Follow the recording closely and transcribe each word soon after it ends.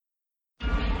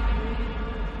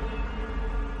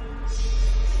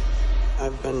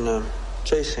I've been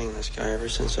chasing this guy ever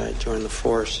since I joined the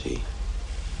force. He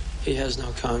has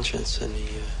no conscience, and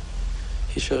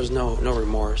he shows no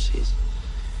remorse. He's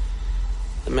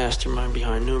the mastermind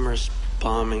behind numerous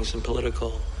bombings and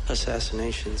political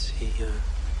assassinations. He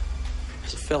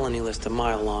has a felony list a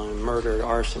mile long: murder,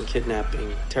 arson,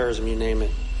 kidnapping, terrorism, you name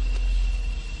it.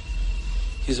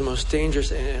 He's the most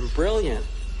dangerous and brilliant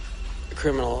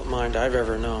criminal mind I've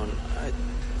ever known.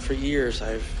 For years,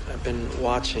 I've been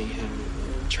watching him,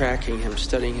 tracking him,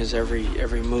 studying his every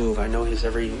move. I know his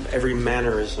every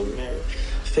mannerism,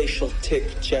 facial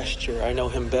tick, gesture. I know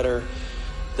him better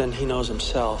than he knows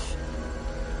himself.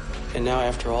 And now,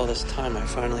 after all this time, I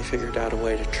finally figured out a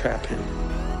way to trap him.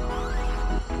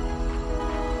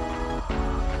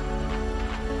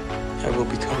 I will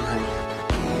become him.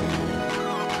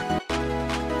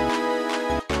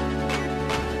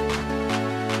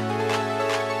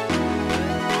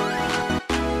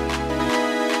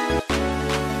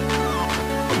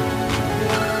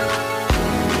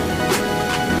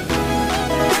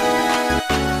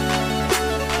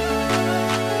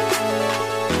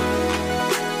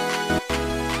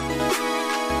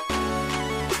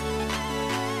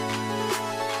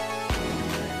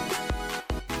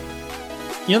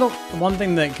 You know, the one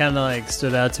thing that kind of like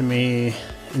stood out to me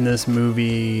in this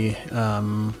movie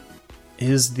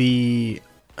is the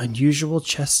unusual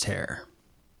chest hair.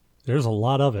 There's a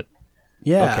lot of it.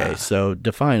 Yeah. Okay, so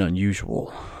define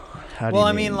unusual. How do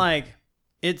you mean like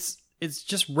it's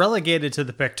just relegated to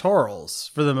the pectorals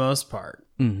for the most part.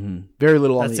 Mm-hmm. Very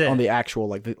little That's on the actual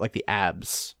like the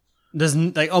abs. There's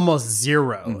like almost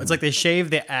zero. Mm-hmm. It's like they shave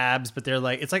the abs, but they're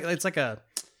like it's like a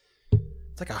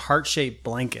heart-shaped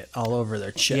blanket all over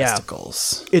their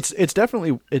chesticles. Yeah. It's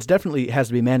definitely has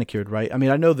to be manicured, right? I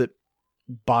mean, I know that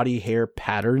body hair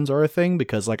patterns are a thing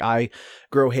because like I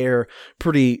grow hair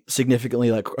pretty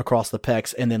significantly like across the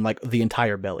pecs and then like the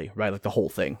entire belly, right? Like the whole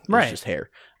thing. Right. It's just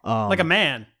hair. Like a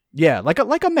man. Yeah, like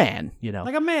a man, you know.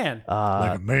 Like a man.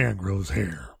 Like a man grows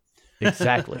hair.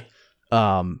 Exactly.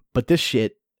 But this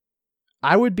shit,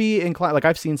 I would be inclined, like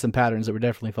I've seen some patterns that were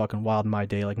definitely fucking wild in my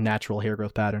day, like natural hair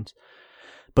growth patterns.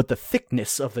 But the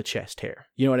thickness of the chest hair,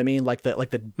 you know what I mean? Like the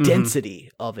mm-hmm.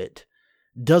 density of it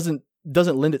doesn't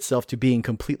lend itself to being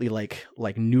completely like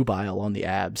nubile on the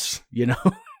abs, you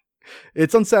know?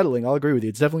 It's unsettling. I'll agree with you.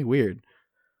 It's definitely weird.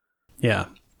 Yeah.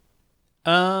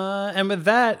 And with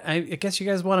that, I guess you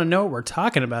guys want to know what we're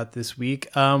talking about this week.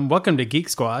 Welcome to Geek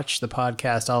Squatch, the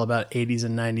podcast all about 80s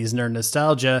and 90s nerd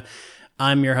nostalgia.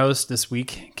 I'm your host this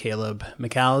week, Caleb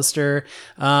McAllister,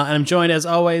 and I'm joined as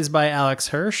always by Alex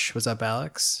Hirsch. What's up,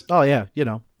 Alex? Oh yeah, you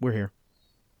know, we're here.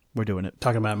 We're doing it.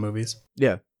 Talking about movies.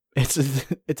 Yeah. It's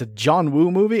a John Woo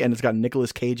movie and it's got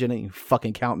Nicolas Cage in it. You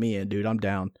fucking count me in, dude. I'm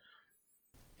down.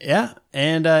 Yeah,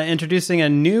 and introducing a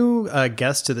new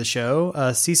guest to the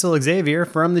show, Cecil Xavier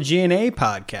from the G&A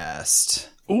podcast.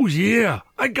 Oh yeah,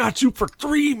 I got you for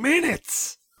 3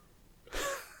 minutes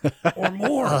or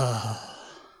more.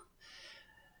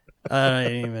 I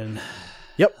didn't even.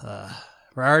 Yep.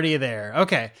 We're already there.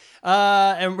 Okay.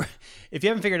 And if you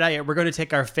haven't figured it out yet, we're going to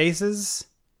take our faces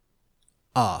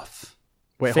off.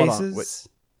 Wait, faces hold on. Wait.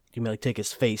 You mean like take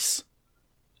his face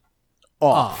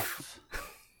off?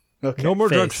 Okay. No more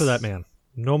drugs for that man.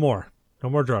 No more.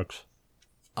 No more drugs.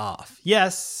 Off.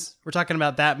 Yes. We're talking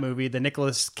about that movie, the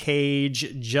Nicolas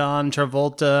Cage, John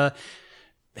Travolta,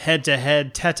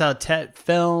 head-to-head, tete-a-tete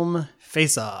film,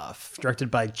 Face Off,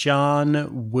 directed by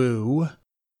John Woo.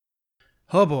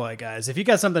 Oh boy, guys. If you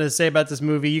got something to say about this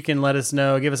movie, you can let us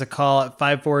know. Give us a call at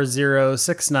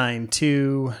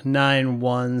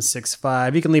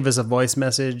 540-692-9165. You can leave us a voice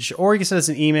message, or you can send us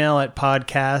an email at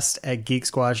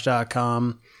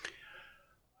podcast@geeksquatch.com.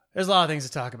 There's a lot of things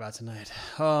to talk about tonight.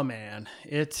 Oh man.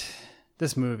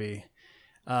 This movie.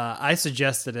 I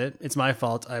suggested it. It's my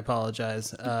fault. I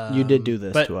apologize. You did do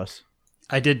this to us.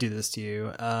 I did do this to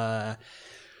you.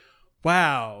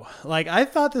 Wow. Like, I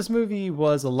thought this movie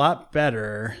was a lot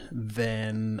better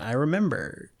than I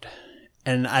remembered.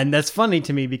 And that's funny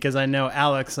to me because I know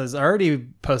Alex has already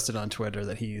posted on Twitter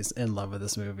that he's in love with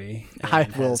this movie. I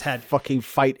will fucking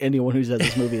fight anyone who says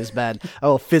this movie is bad. I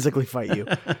will physically fight you.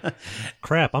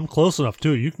 Crap, I'm close enough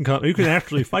too. You can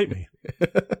actually fight me.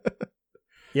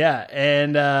 Yeah,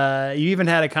 and you even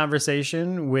had a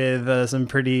conversation with some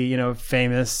pretty,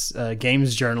 famous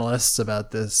games journalists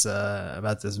about this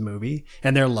movie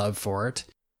and their love for it.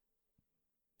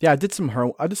 Yeah, I did some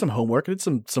homework. I did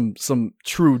some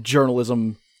true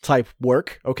journalism type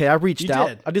work. Okay, I reached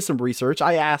out. I did some research.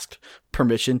 I asked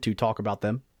permission to talk about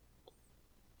them.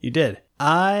 You did.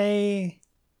 I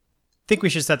think we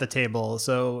should set the table.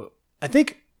 So I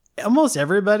think almost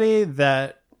everybody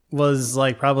that was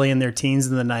like probably in their teens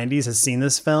in the 90s has seen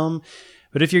this film.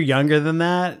 But if you're younger than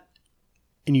that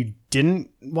and you didn't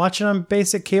watch it on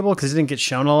basic cable because it didn't get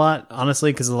shown a lot,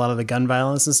 honestly, because a lot of the gun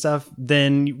violence and stuff,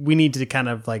 then we need to kind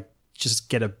of like just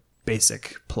get a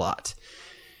basic plot.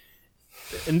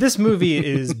 And this movie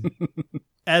is,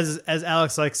 as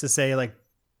Alex likes to say, like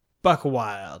buck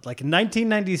wild. Like in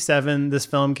 1997, this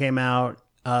film came out.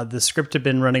 The script had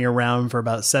been running around for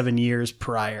about 7 years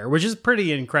prior, which is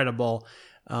pretty incredible,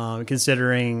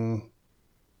 considering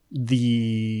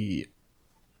the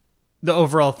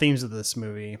overall themes of this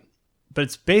movie. But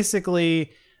it's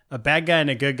basically a bad guy and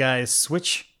a good guy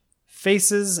switch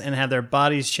faces and have their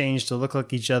bodies changed to look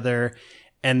like each other.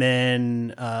 And then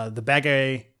the bad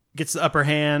guy gets the upper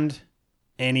hand,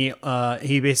 and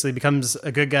he basically becomes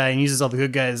a good guy and uses all the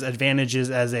good guys' advantages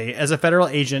as a federal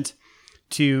agent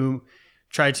to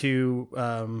try to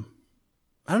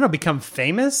become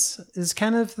famous is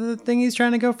kind of the thing he's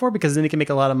trying to go for, because then he can make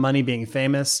a lot of money being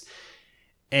famous.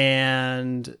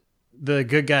 And the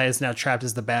good guy is now trapped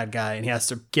as the bad guy, and he has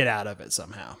to get out of it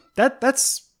somehow.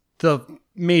 That's the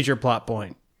major plot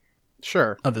point,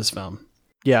 sure, of this film.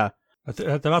 Yeah.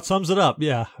 That about sums it up.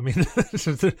 Yeah, I mean,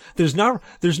 there's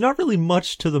not really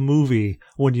much to the movie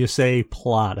when you say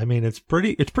plot. I mean, it's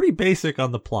pretty basic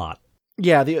on the plot.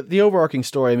 Yeah, the overarching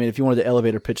story. I mean, if you wanted to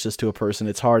elevator pitch this to a person,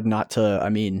 it's hard not to. I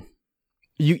mean,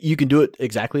 you can do it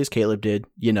exactly as Caleb did.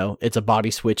 You know, it's a body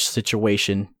switch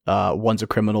situation. One's a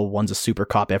criminal, one's a super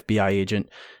cop FBI agent,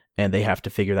 and they have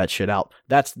to figure that shit out.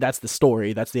 That's the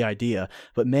story. That's the idea.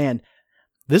 But man,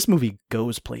 this movie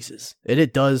goes places, and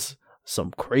it does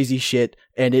some crazy shit,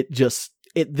 and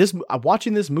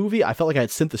watching this movie, I felt like I had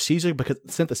synesthesia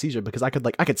because I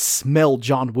could smell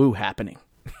John Woo happening.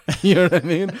 You know what I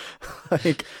mean?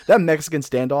 Like, that Mexican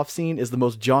standoff scene is the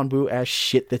most John Woo ass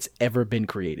shit that's ever been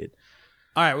created.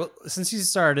 All right, well, since you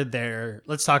started there,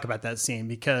 let's talk about that scene,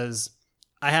 because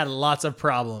I had lots of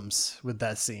problems with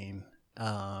that scene.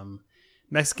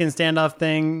 Mexican standoff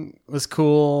thing was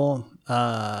cool,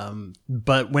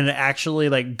 but when it actually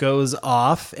like goes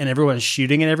off and everyone's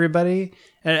shooting at everybody,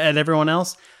 at everyone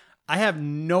else, I have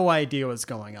no idea what's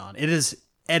going on. It is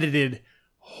edited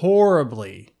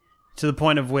horribly to the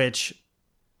point of which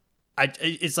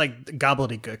it's like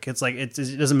gobbledygook. It's like it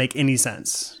doesn't make any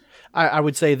sense. I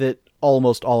would say that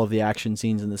almost all of the action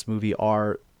scenes in this movie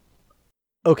are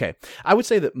okay. I would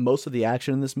say that most of the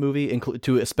action in this movie,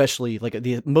 especially like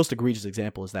the most egregious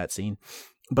example is that scene.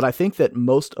 But I think that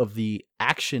most of the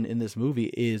action in this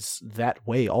movie is that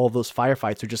way. All of those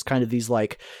firefights are just kind of these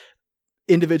like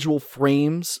individual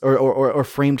frames or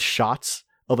framed shots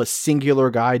of a singular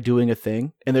guy doing a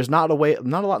thing. And there's not a lot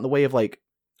in the way of like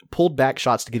pulled back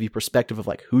shots to give you perspective of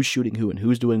like who's shooting who and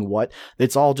who's doing what.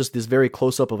 It's all just this very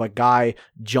close up of a guy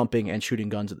jumping and shooting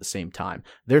guns at the same time.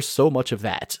 There's so much of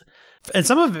that. And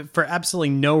some of it for absolutely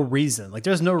no reason. Like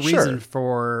there's no reason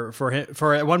for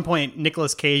at one point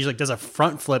Nicolas Cage like does a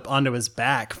front flip onto his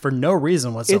back for no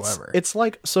reason whatsoever. It's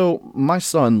like, so my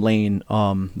son Lane,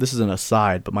 this is an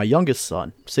aside, but my youngest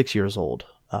son, 6 years old,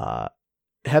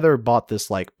 Heather bought this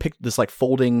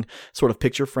folding sort of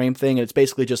picture frame thing, and it's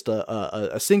basically just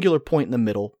a singular point in the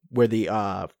middle where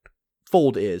the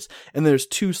fold is, and there's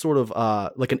two sort of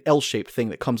like an L-shaped thing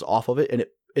that comes off of it, and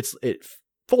it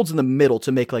folds in the middle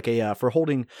to make like a for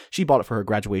holding. She bought it for her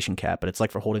graduation cap, but it's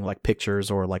like for holding like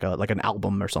pictures or like an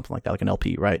album or something like that, like an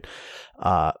LP, right?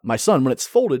 My son, when it's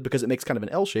folded, because it makes kind of an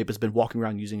L shape, has been walking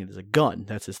around using it as a gun.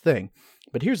 That's his thing.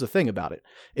 But here's the thing about it: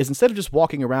 is instead of just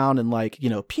walking around and like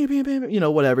pew, pew,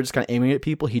 pew, whatever, just kind of aiming at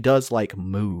people, he does like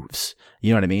moves.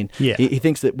 You know what I mean? Yeah. He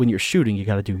thinks that when you're shooting, you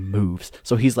got to do moves.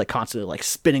 So he's like constantly like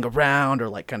spinning around or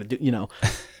like kind of do.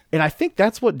 And I think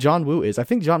that's what John Woo is. I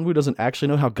think John Woo doesn't actually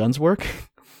know how guns work.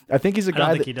 I think he's a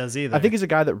guy he does either. I think he's a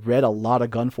guy that read a lot of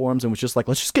gun forums and was just like,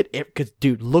 let's just get it. Because,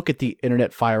 dude, look at the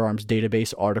Internet Firearms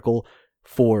Database article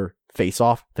for Face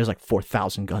Off. There's like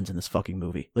 4,000 guns in this fucking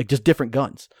movie. Like, just different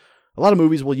guns. A lot of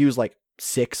movies will use like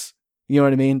 6. You know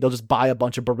what I mean? They'll just buy a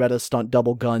bunch of Beretta stunt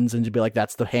double guns and just be like,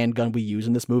 that's the handgun we use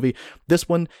in this movie. This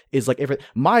one is like,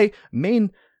 my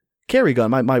main carry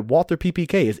gun, my Walther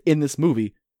PPK is in this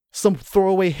movie. Some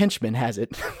throwaway henchman has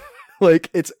it.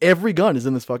 Like, it's every gun is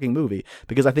in this fucking movie,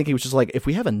 because I think he was just like, if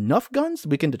we have enough guns,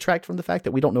 we can detract from the fact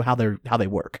that we don't know how they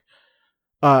work.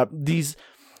 These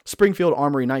Springfield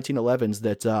Armory 1911s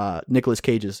that Nicolas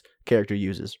Cage's character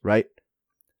uses, right?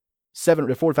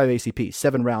 45 ACP,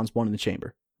 7 rounds, 1 in the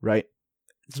chamber, right?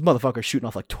 This motherfucker's shooting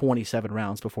off like 27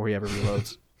 rounds before he ever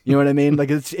reloads. You know what I mean? Like,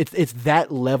 it's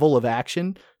that level of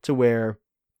action to where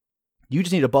you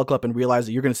just need to buckle up and realize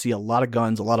that you're going to see a lot of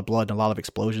guns, a lot of blood, and a lot of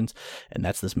explosions, and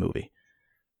that's this movie.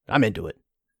 I'm into it.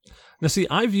 Now, see,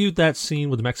 I viewed that scene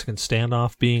with the Mexican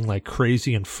standoff being like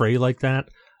crazy and fray like that.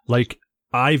 Like,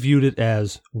 I viewed it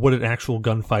as what an actual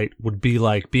gunfight would be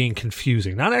like, being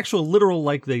confusing. Not actual literal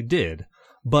like they did,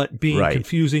 but being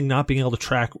confusing, not being able to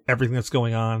track everything that's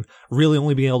going on, really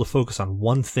only being able to focus on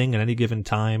one thing at any given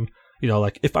time. You know,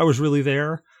 like if I was really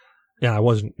there and I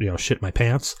wasn't, shit my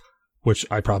pants, which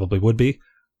I probably would be,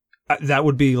 that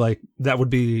would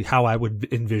be how I would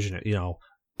envision it.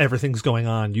 Everything's going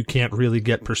on. You can't really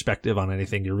get perspective on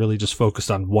anything. You're really just focused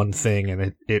on one thing,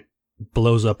 and it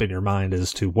blows up in your mind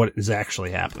as to what is actually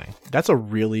happening. That's a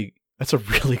really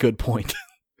good point.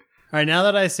 All right, now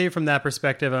that I see it from that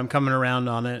perspective, I'm coming around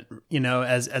on it,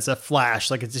 as a flash.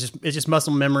 Like it's just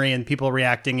muscle memory and people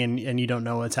reacting, and you don't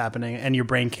know what's happening, and your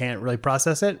brain can't really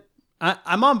process it.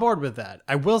 I'm on board with that.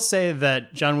 I will say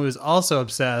that John Woo is also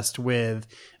obsessed with,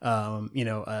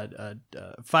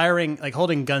 firing, like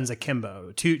holding guns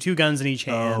akimbo, two guns in each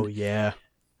hand. Oh yeah,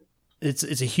 it's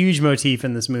a huge motif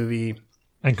in this movie,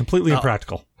 and completely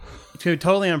impractical.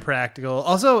 Totally impractical.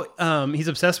 Also, he's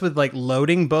obsessed with like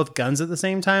loading both guns at the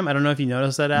same time. I don't know if you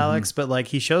noticed that, Alex, but like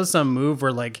he shows some move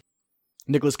where like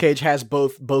Nicolas Cage has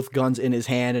both guns in his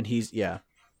hand, and he's yeah.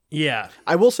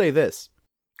 I will say this.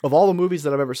 Of all the movies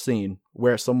that I've ever seen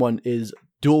where someone is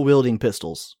dual wielding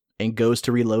pistols and goes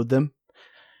to reload them,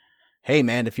 hey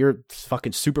man, if you're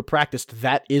fucking super practiced,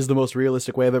 that is the most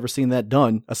realistic way I've ever seen that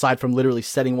done, aside from literally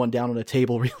setting one down on a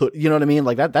table, reload. You know what I mean?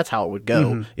 Like that's how it would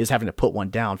go, is having to put one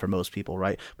down for most people,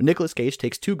 right? But Nicolas Cage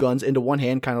takes two guns into one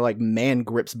hand, kind of like man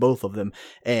grips both of them,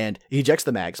 and he ejects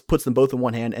the mags, puts them both in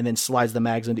one hand, and then slides the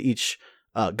mags into each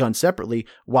gun separately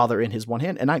while they're in his one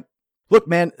hand. And look,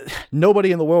 man,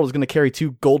 nobody in the world is going to carry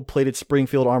two gold-plated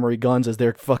Springfield Armory guns as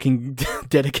their fucking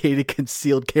dedicated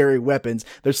concealed carry weapons.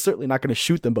 They're certainly not going to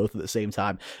shoot them both at the same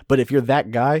time. But if you're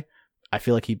that guy, I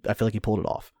feel like he pulled it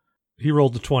off. He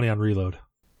rolled the 20 on reload.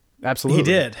 Absolutely,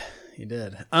 he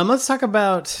did. Let's talk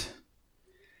about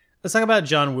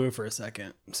John Woo for a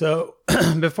second. So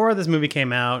before this movie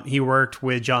came out, he worked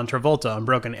with John Travolta on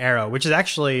Broken Arrow, which is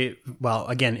actually, well,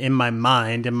 again, in my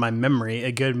mind, in my memory,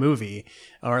 a good movie,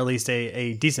 or at least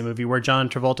a decent movie where John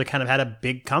Travolta kind of had a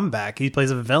big comeback. He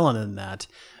plays a villain in that.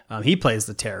 He plays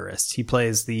the terrorist. He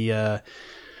plays the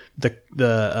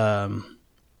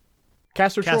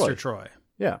Castor Troy.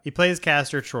 Yeah. He plays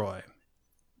Castor Troy,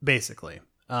 basically.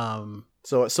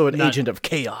 So an agent of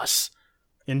chaos.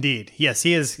 Indeed. Yes,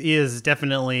 he is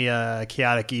definitely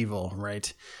chaotic evil,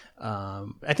 right?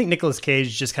 I think Nicolas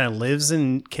Cage just kind of lives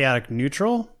in chaotic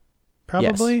neutral,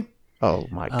 probably. Yes. Oh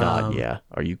my God, yeah.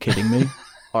 Are you kidding me?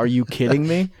 Are you kidding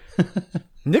me?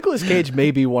 Nicolas Cage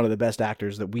may be one of the best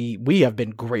actors that we have been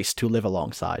graced to live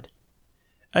alongside.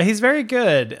 He's very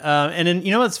good. And then,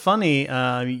 you know what's funny?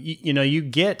 You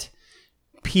get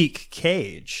peak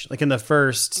Cage, like in the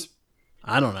first,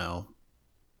 I don't know,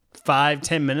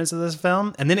 5-10 minutes of this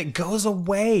film, and then it goes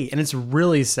away, and it's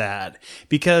really sad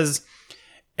because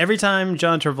every time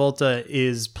John Travolta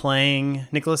is playing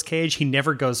Nicolas Cage, he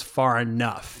never goes far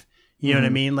enough. You know what I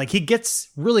mean? Like he gets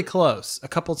really close a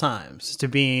couple times to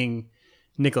being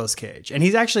Nicolas Cage, and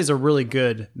he's actually is a really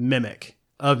good mimic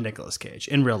of Nicolas Cage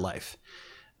in real life.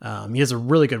 He has a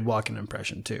really good walking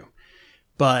impression too,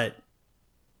 but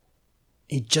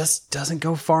he just doesn't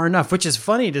go far enough, which is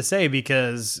funny to say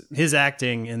because his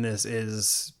acting in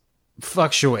this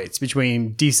fluctuates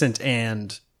between decent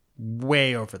and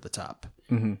way over the top.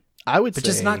 Mm-hmm. I would but say,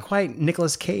 just not quite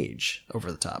Nicolas Cage over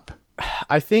the top.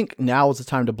 I think now is the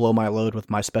time to blow my load with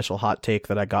my special hot take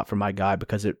that I got from my guy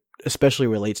because it especially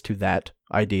relates to that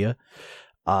idea.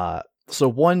 So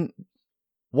one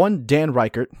Dan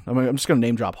Reichert, I'm just going to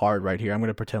name drop hard right here. I'm going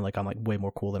to pretend like I'm like way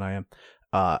more cool than I am.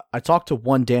 I talked to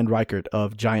one Dan Reichert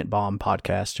of Giant Bomb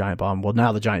podcast, well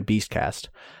now the Giant Beast cast.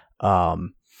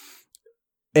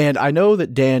 And I know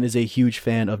that Dan is a huge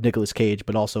fan of Nicolas Cage,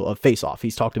 but also of Face Off.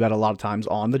 He's talked about it a lot of times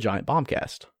on the Giant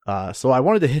Bombcast. So I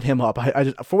wanted to hit him up. I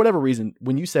just, for whatever reason,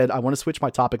 when you said I want to switch my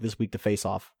topic this week to Face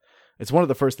Off, it's one of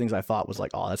the first things I thought was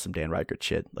like, oh, that's some Dan Reichert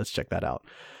shit. Let's check that out.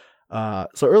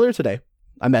 So earlier today,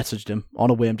 I messaged him on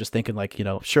a whim, just thinking like,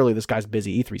 surely this guy's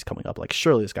busy. E3's coming up. Like,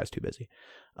 surely this guy's too busy.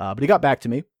 But he got back to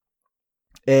me.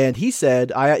 And he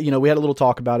said, we had a little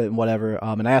talk about it and whatever.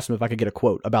 And I asked him if I could get a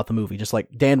quote about the movie. Just like,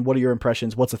 Dan, what are your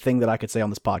impressions? What's a thing that I could say on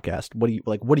this podcast?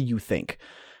 What do you think?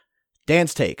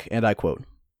 Dan's take, and I quote,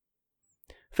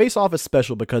 Face Off is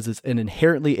special because it's an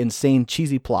inherently insane,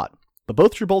 cheesy plot. But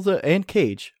both Travolta and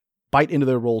Cage bite into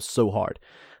their roles so hard.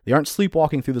 They aren't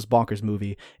sleepwalking through this bonkers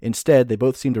movie. Instead, they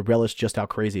both seem to relish just how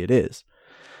crazy it is.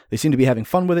 They seem to be having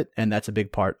fun with it, and that's a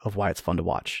big part of why it's fun to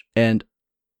watch. And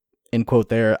in quote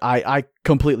there, I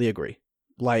completely agree.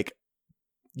 Like,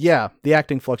 yeah, the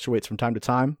acting fluctuates from time to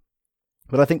time,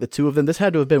 But I think the two of them, this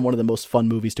had to have been one of the most fun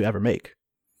movies to ever make,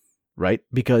 right?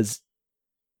 Because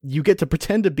you get to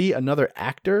pretend to be another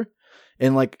actor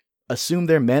and like assume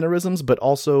their mannerisms, but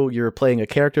also you're playing a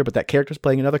character, but that character's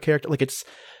playing another character. Like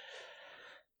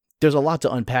there's a lot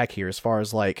to unpack here as far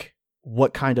as like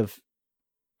what kind of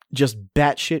just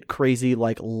batshit crazy,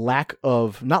 like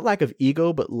not lack of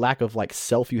ego, but lack of like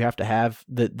self you have to have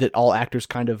that all actors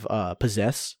kind of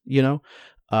possess, you know?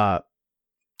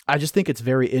 I just think it's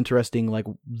very interesting, like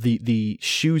the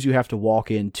shoes you have to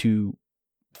walk in to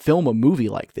film a movie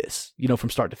like this, you know, from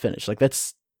start to finish. Like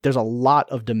there's a lot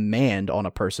of demand on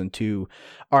a person to,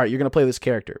 all right, you're going to play this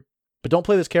character, but don't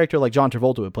play this character like John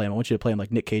Travolta would play him. I want you to play him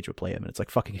like Nick Cage would play him. And it's like,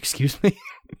 fucking excuse me.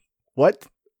 What?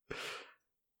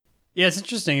 Yeah, it's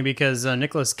interesting because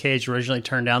Nicolas Cage originally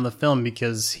turned down the film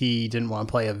because he didn't want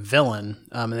to play a villain.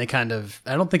 And they I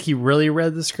don't think he really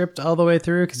read the script all the way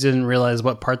through because he didn't realize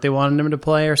what part they wanted him to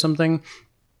play or something.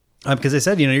 Because they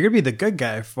said, you know, you're going to be the good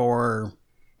guy for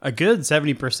a good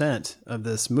 70% of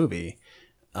this movie.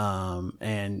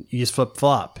 And you just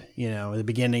flip-flop, you know, the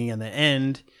beginning and the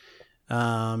end.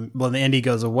 Well, in the end he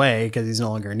goes away because he's no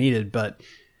longer needed, but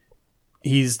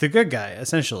he's the good guy,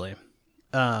 essentially.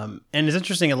 And it's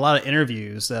interesting, a lot of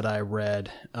interviews that I read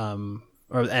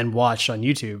and watched on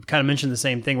YouTube kind of mentioned the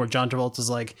same thing where John Travolta's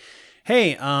like,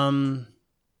 hey,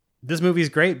 this movie's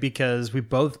great because we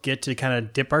both get to kind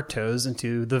of dip our toes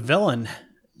into the villain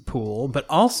pool, but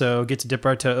also get to dip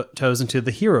our toes into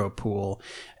the hero pool.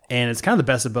 And it's kind of the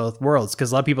best of both worlds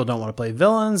because a lot of people don't want to play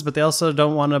villains, but they also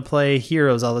don't want to play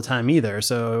heroes all the time either.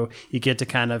 So you get to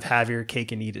kind of have your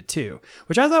cake and eat it too,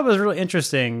 which I thought was really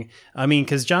interesting. I mean,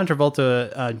 because John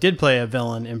Travolta did play a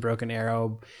villain in Broken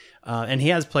Arrow, and he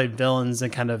has played villains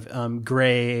and kind of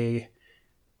gray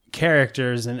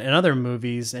characters in other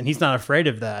movies, and he's not afraid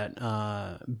of that.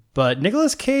 But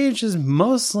Nicolas Cage is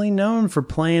mostly known for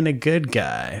playing a good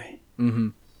guy. Mm-hmm.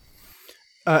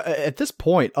 At this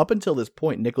point, up until this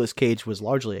point, Nicolas Cage was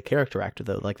largely a character actor,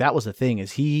 though. Like that was the thing,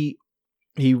 is he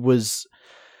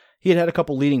had a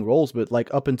couple leading roles, but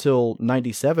like up until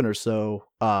 97 or so,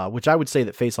 which I would say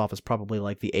that Face Off is probably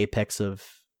like the apex of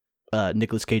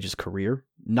Nicolas Cage's career.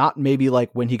 Not maybe like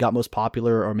when he got most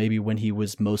popular, or maybe when he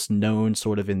was most known,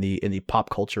 sort of in the pop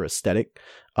culture aesthetic,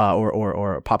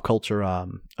 or pop culture,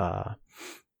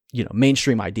 you know,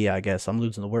 mainstream idea. I guess I'm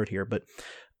losing the word here, but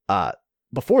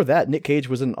before that, Nick Cage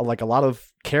was in like a lot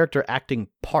of character acting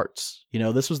parts. You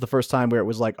know, this was the first time where it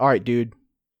was like, all right, dude,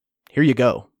 here you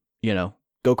go, you know,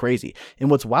 go crazy. And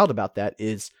what's wild about that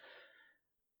is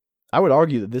I would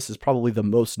argue that this is probably the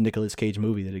most Nicolas Cage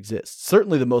movie that exists.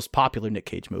 Certainly the most popular Nick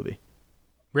Cage movie.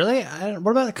 Really?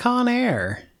 What about Con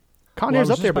Air? Con Air's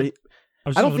up there, but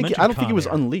I don't think he was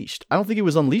unleashed. I don't think he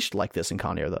was unleashed like this in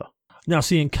Con Air, though. Now,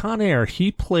 see, in Con Air,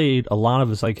 he played a lot of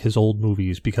his old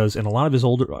movies, because in a lot of his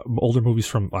older movies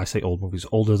from, I say old movies,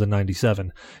 older than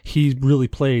 97, he really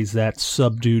plays that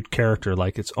subdued character.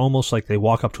 Like, it's almost like they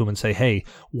walk up to him and say, hey,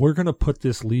 we're going to put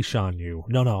this leash on you.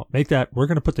 No, we're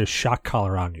going to put this shock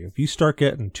collar on you. If you start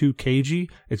getting too cagey,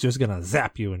 it's just going to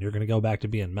zap you and you're going to go back to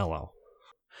being mellow.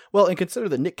 Well, and consider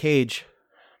that Nick Cage,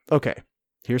 okay,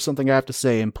 here's something I have to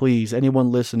say, and please,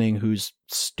 anyone listening whose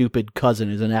stupid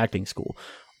cousin is in acting school,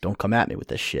 don't come at me with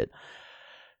this shit.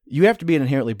 You have to be an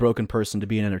inherently broken person to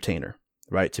be an entertainer,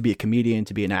 right? To be a comedian,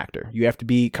 to be an actor. You have to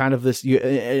be kind of this...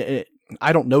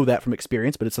 I don't know that from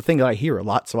experience, but it's a thing that I hear a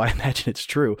lot, so I imagine it's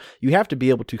true. You have to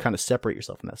be able to kind of separate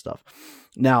yourself from that stuff.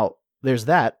 Now, there's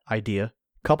that idea,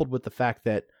 coupled with the fact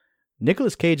that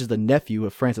Nicolas Cage is the nephew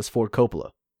of Francis Ford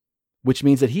Coppola, which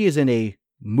means that he is in a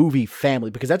movie family,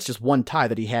 because that's just one tie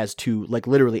that he has to, like,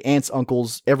 literally aunts,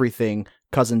 uncles, everything,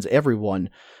 cousins,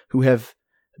 everyone who have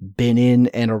been in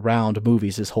and around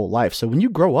movies his whole life. So when you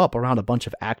grow up around a bunch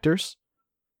of actors,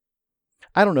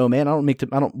 I don't know, man. I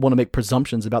don't want to make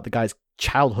presumptions about the guy's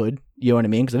childhood. You know what I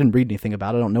mean? Because I didn't read anything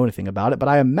about it. I don't know anything about it. But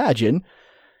I imagine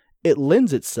it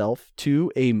lends itself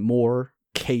to a more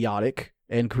chaotic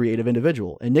and creative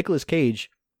individual. And Nicolas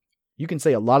Cage, you can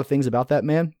say a lot of things about that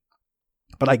man,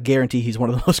 but I guarantee he's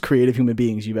one of the most creative human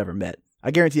beings you've ever met.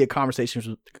 I guarantee a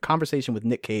conversation with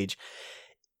Nick Cage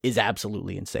is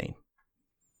absolutely insane.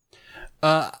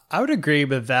 I would agree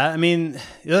with that. I mean,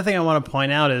 the other thing I want to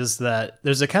point out is that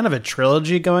there's a kind of a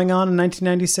trilogy going on in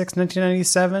 1996,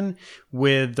 1997,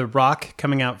 with The Rock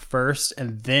coming out first,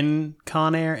 and then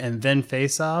Con Air, and then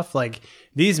Face Off. Like,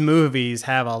 these movies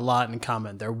have a lot in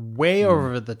common. They're way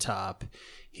over the top.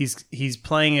 He's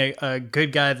playing a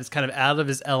good guy that's kind of out of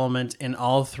his element in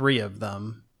all three of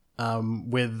them.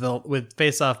 With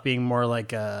Face Off being more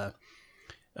like a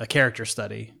character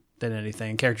study than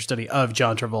anything, character study of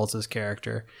John Travolta's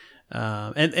character.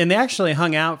 And they actually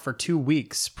hung out for 2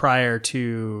 weeks prior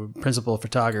to principal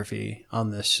photography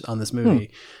on this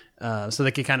movie, so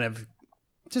they could kind of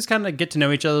get to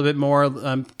know each other a bit more,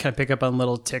 kind of pick up on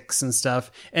little ticks and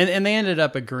stuff. And they ended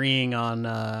up agreeing on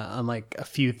like a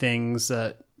few things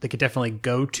that they could definitely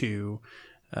go to.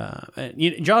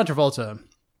 John Travolta,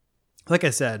 like I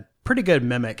said, pretty good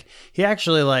mimic. He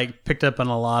actually like picked up on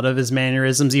a lot of his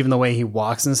mannerisms, even the way he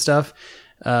walks and stuff.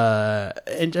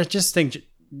 And I just think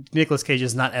Nicolas Cage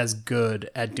is not as good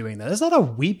at doing that. There's a lot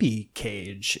of weepy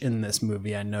Cage in this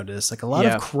movie, I noticed. Like a lot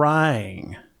of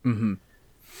crying. Mm-hmm.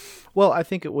 Well, I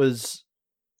think it was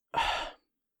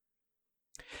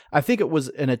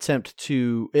an attempt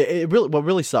to... What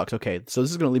really sucks, okay, so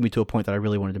this is going to lead me to a point that I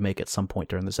really wanted to make at some point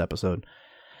during this episode.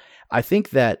 I think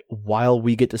that while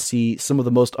we get to see some of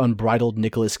the most unbridled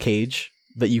Nicolas Cage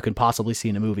that you can possibly see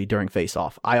in a movie during Face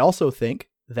Off, I also think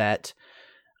that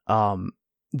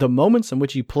the moments in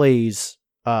which he plays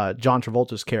John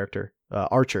Travolta's character,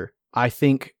 Archer, I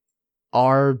think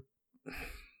are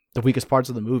the weakest parts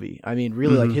of the movie. I mean,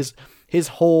 really, like his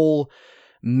whole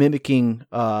mimicking,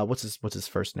 what's his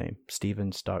first name?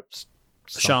 Steven starts.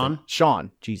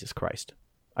 Sean. Jesus Christ.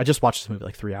 I just watched this movie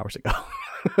like 3 hours ago.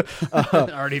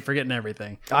 Already forgetting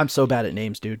everything. I'm so bad at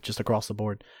names, dude, just across the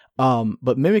board.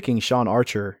 But mimicking Sean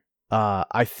Archer,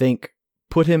 I think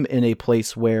put him in a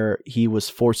place where he was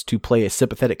forced to play a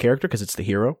sympathetic character because it's the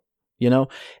hero, you know?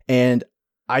 And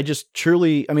I just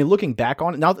truly, I mean, looking back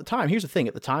on it, now at the time, here's the thing,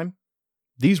 at the time,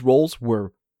 these roles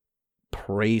were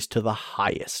praised to the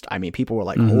highest. I mean, people were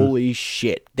like, holy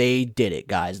shit, they did it,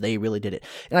 guys. They really did it.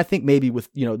 And I think maybe with,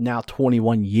 now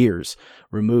 21 years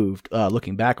removed,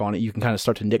 looking back on it, you can kind of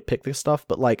start to nitpick this stuff.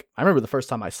 But like, I remember the first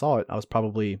time I saw it, I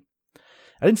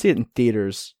didn't see it in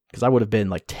theaters because I would have been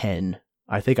like 10.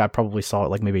 I think I probably saw it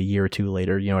like maybe a year or two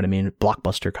later, you know what I mean?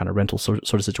 Blockbuster kind of rental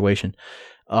sort of situation.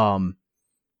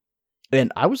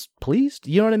 And I was pleased,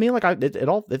 you know what I mean? Like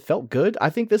it felt good. I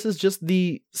think this is just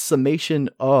the summation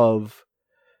of,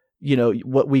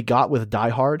 what we got with Die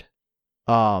Hard,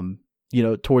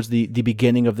 towards the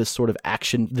beginning of this sort of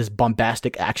action, this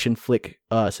bombastic action flick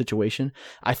situation.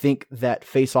 I think that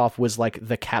Face Off was like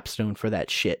the capstone for that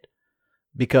shit.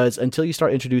 Because until you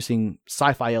start introducing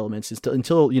sci-fi elements,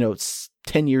 until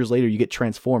 10 years later you get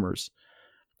Transformers,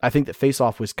 I think that Face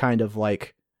Off was kind of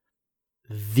like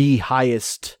the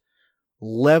highest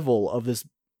level of this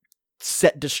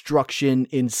set destruction,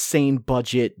 insane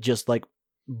budget, just like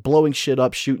blowing shit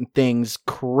up, shooting things,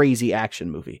 crazy action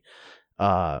movie.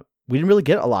 We didn't really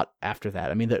get a lot after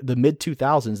that. I mean, the mid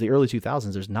 2000s, the early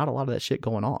 2000s, there's not a lot of that shit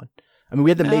going on. I mean,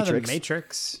 we had the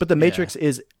Matrix, but the Matrix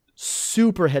is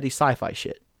super heady sci-fi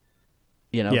shit.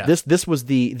 This was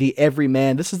the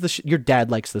everyman. This is your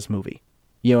dad likes this movie.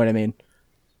 You know what I mean?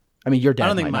 I mean, your dad. I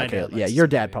don't think might my not care. dad. Yeah, Likes your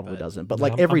this dad movie, probably but... doesn't. But No,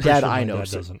 like I'm every pretty dad sure my I know dad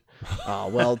doesn't. Oh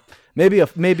well, maybe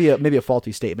a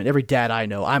faulty statement. Every dad I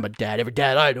know, I'm a dad. Every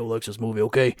dad I know likes this movie.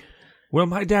 Okay. Well,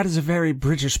 my dad is a very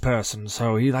British person,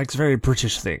 so he likes very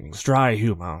British things. Dry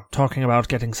humor. Talking about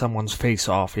getting someone's face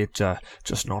off,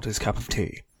 just not his cup of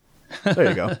tea. There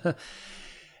you go.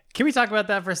 Can we talk about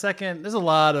that for a second? There's a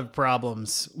lot of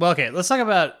problems. Well, okay, let's talk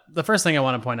about the first thing I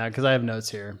want to point out, because I have notes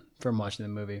here from watching the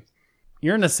movie.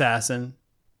 You're an assassin.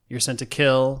 You're sent to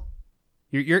kill.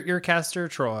 You're Castor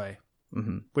Troy,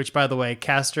 which, by the way,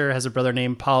 Castor has a brother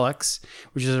named Pollux,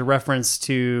 which is a reference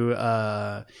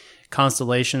to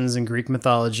constellations in Greek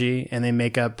mythology, and they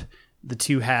make up the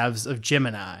two halves of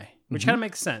Gemini, which kind of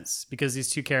makes sense because these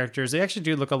two characters, they actually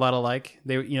do look a lot alike.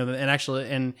 They,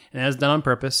 and as done on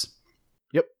purpose.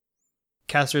 Yep.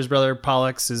 Castor's brother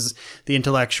Pollux is the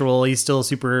intellectual. He's still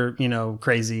super,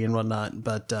 crazy and whatnot,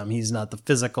 but he's not the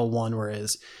physical one.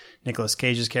 Whereas Nicolas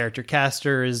Cage's character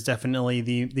Castor is definitely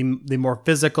the more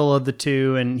physical of the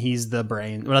two, and he's the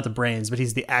brain. Well, not the brains, but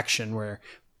he's the action. Where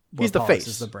he's the Pollux face.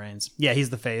 Is the brains. Yeah, he's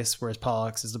the face, whereas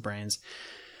Pollux is the brains.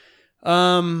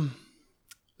 So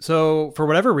for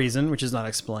whatever reason, which is not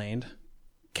explained,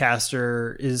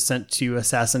 Castor is sent to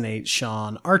assassinate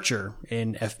Sean Archer,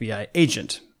 an FBI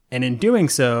agent. And in doing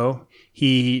so,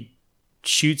 he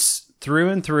shoots through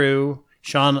and through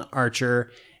Sean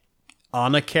Archer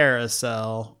on a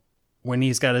carousel when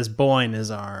he's got his boy in his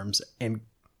arms, and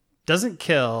doesn't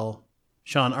kill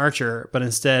Sean Archer, but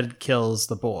instead kills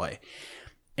the boy.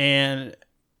 And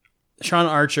Sean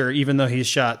Archer, even though he's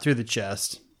shot through the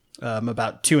chest,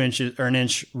 about 2 inches or an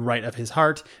inch right of his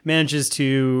heart, manages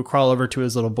to crawl over to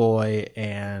his little boy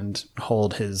and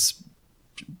hold his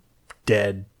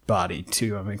dead body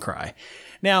to him and cry.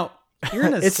 Now, you're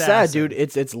an assassin. It's sad, dude.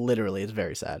 It's literally, it's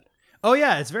very sad. Oh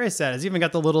yeah, it's very sad. It's even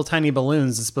got the little tiny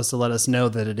balloons. It's supposed to let us know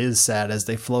that it is sad as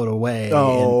they float away.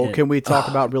 Oh, can we talk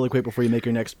about really quick before you make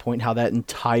your next point how that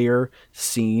entire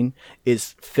scene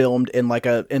is filmed in like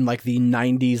the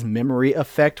 90s memory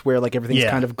effect where like everything's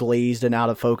kind of glazed and out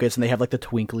of focus and they have like the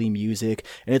twinkly music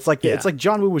and it's like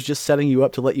John Woo was just setting you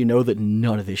up to let you know that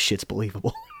none of this shit's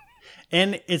believable.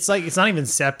 And it's like, it's not even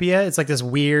sepia. It's like this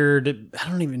weird, I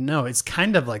don't even know. It's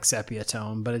kind of like sepia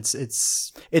tone, but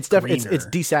it's definitely, it's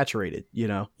desaturated, you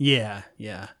know? Yeah.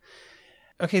 Yeah.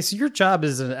 Okay. So your job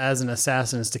as an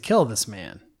assassin is to kill this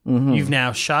man. Mm-hmm. You've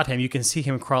now shot him. You can see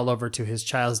him crawl over to his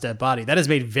child's dead body. That is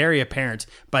made very apparent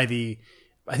by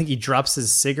I think he drops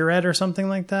his cigarette or something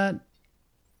like that.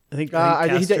 He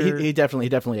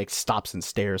definitely like stops and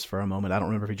stares for a moment. I don't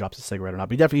remember if he drops his cigarette or not,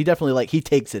 but he definitely like, he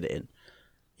takes it in.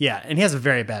 Yeah, and he has a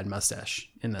very bad mustache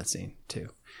in that scene, too.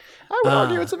 I would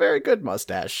argue it's a very good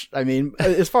mustache. I mean,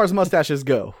 as far as mustaches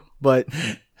go, but...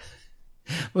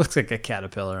 Looks like a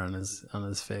caterpillar on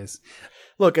his face.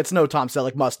 Look, it's no Tom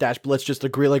Selleck mustache, but let's just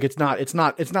agree, like, it's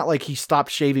not like he stopped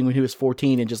shaving when he was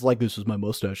 14 and just like, this is my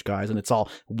mustache, guys, and it's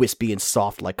all wispy and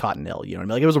soft like Cottonelle, you know what I mean?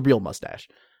 Like, it was a real mustache.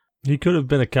 He could have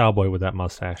been a cowboy with that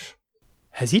mustache.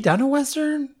 Has he done a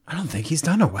Western? I don't think he's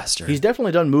done a Western. He's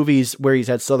definitely done movies where he's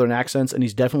had Southern accents, and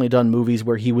he's definitely done movies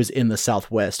where he was in the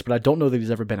Southwest, but I don't know that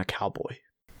he's ever been a cowboy.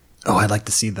 Oh, I'd like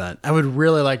to see that. I would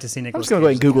really like to see Nicolas Cage. I'm just going to go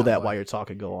ahead and Google that while you're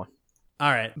talking. Go on.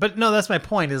 All right. But no, that's my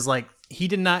point is like, he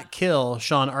did not kill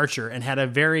Sean Archer and had a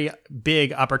very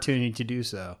big opportunity to do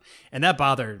so. And that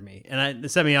bothered me. And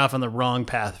it set me off on the wrong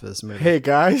path for this movie. Hey,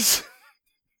 guys.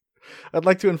 I'd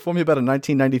like to inform you about a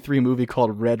 1993 movie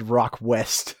called Red Rock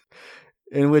West,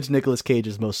 in which Nicolas Cage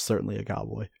is most certainly a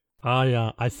cowboy.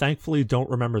 I thankfully don't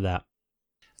remember that.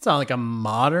 It's not like a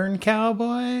modern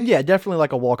cowboy? Yeah, definitely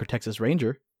like a Walker Texas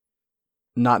Ranger.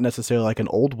 Not necessarily like an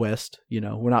Old West, you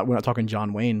know. We're not talking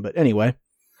John Wayne, but anyway.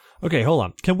 Okay, hold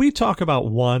on. Can we talk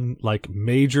about one like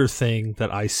major thing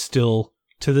that I still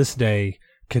to this day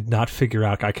could not figure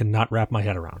out? I cannot wrap my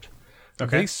head around.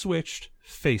 Okay. They switched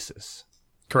faces.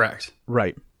 Correct.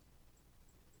 Right.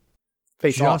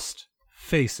 Just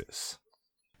faces.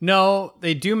 No,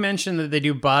 they do mention that they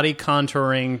do body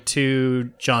contouring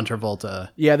to John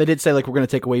Travolta. Yeah, they did say, like, we're going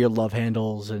to take away your love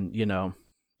handles, and, you know,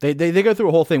 they go through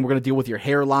a whole thing. We're going to deal with your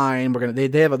hairline.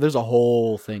 There's a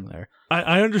whole thing there.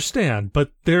 I understand,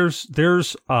 but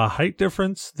there's a height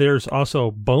difference. There's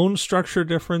also bone structure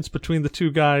difference between the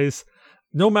two guys.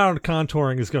 No amount of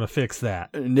contouring is going to fix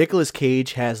that. Nicolas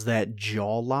Cage has that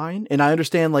jawline, and I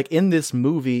understand, like, in this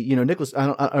movie, you know, John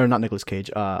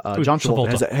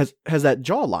Travolta has that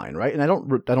jawline, right? And I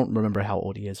don't remember how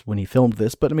old he is when he filmed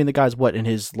this, but I mean, the guy's in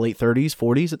his late 30s,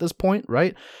 40s at this point,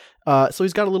 right? So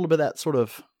he's got a little bit of that sort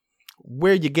of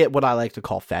where you get what I like to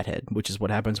call fathead, which is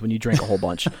what happens when you drink a whole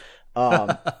bunch.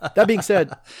 That being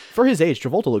said, for his age,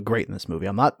 Travolta looked great in this movie.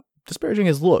 I'm not disparaging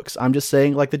his looks. I'm just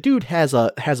saying, like, the dude has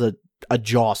a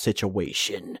jaw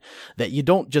situation that you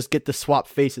don't just get to swap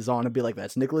faces on and be like,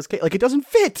 that's Nicolas Cage. Like, it doesn't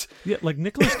fit. Yeah, like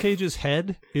Nicolas Cage's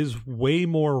head is way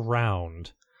more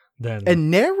round than and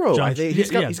narrow.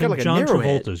 He's got like John a narrow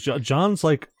Travolta's. John's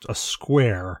like a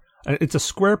square. It's a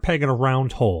square peg in a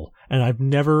round hole, and I've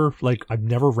never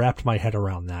wrapped my head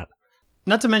around that.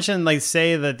 Not to mention, like,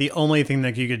 say that the only thing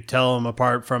that you could tell them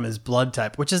apart from is blood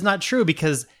type, which is not true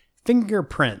because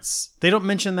fingerprints, they don't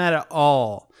mention that at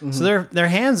all. Mm-hmm. So their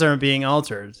hands aren't being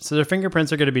altered. So their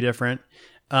fingerprints are going to be different.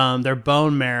 Their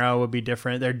bone marrow would be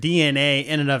different. Their DNA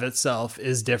in and of itself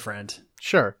is different.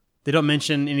 Sure. They don't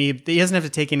mention he doesn't have to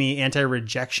take any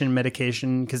anti-rejection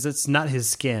medication because it's not his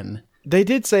skin. They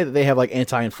did say that they have like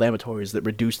anti-inflammatories that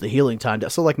reduce the healing time.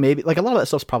 So like maybe like a lot of that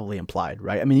stuff's probably implied,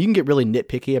 right? I mean, you can get really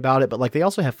nitpicky about it, but like they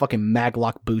also have fucking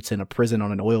maglock boots in a prison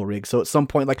on an oil rig. So at some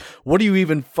point, like, what do you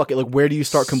even fucking like? Where do you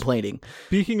start complaining?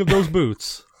 Speaking of those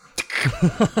boots,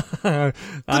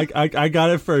 I got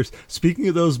it first. Speaking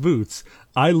of those boots,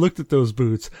 I looked at those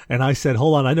boots and I said,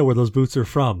 "Hold on, I know where those boots are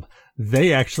from.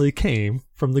 They actually came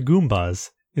from the Goombas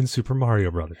in Super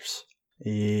Mario Brothers."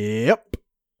 Yep.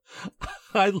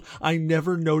 I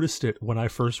never noticed it when I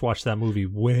first watched that movie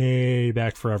way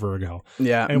back forever ago.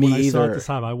 Yeah, and when I saw it this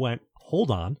time, I went,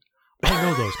 "Hold on, I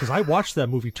know those," because I watched that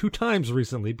movie 2 times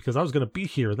recently because I was going to be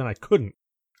here, then I couldn't.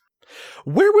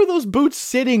 Where were those boots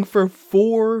sitting for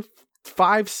 4,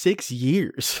 5, 6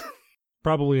 years?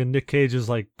 Probably in Nick Cage's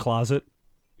like closet.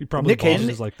 He probably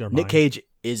is like their Nick Cage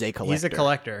is a collector. He's a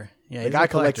collector. Yeah, the guy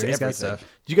collects everything. Stuff.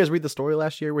 Did you guys read the story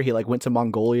last year where he like went to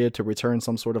Mongolia to return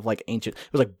some sort of like ancient?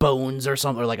 It was like bones or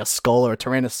something, or like a skull or a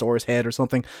Tyrannosaurus head or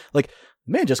something. Like,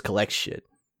 man just collects shit,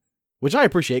 which I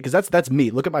appreciate because that's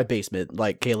me. Look at my basement.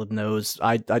 Like Caleb knows,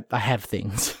 I have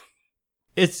things.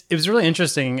 It was really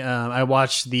interesting. I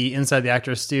watched the Inside the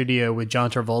Actors Studio with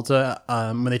John Travolta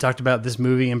when they talked about this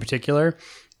movie in particular.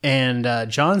 And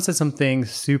John said something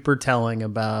super telling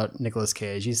about Nicolas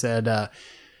Cage. He said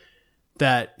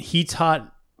that he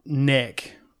taught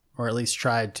Nick, or at least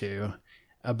tried to,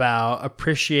 about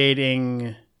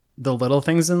appreciating the little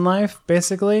things in life,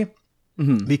 basically.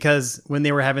 Mm-hmm. Because when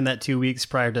they were having that 2 weeks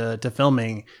prior to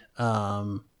filming,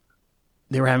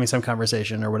 they were having some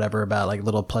conversation or whatever about like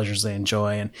little pleasures they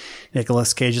enjoy. And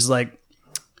Nicolas Cage is like,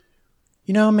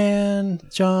 you know, man,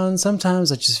 John,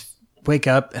 sometimes I just wake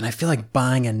up and I feel like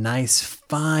buying a nice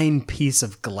fine piece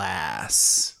of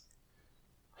glass.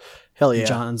 Hell yeah.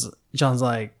 John's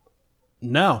like,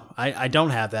 no, I don't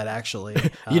have that actually.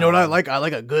 You know what I like? I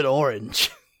like a good orange.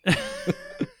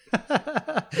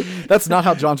 That's not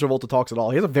how John Travolta talks at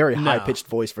all. He has a very high-pitched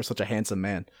voice for such a handsome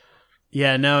man.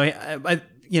 Yeah, no, I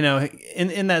you know,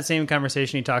 in that same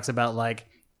conversation, he talks about like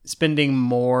spending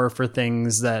more for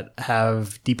things that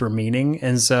have deeper meaning.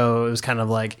 And so it was kind of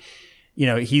like, you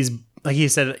know, he's like he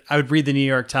said, I would read the New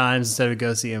York Times instead of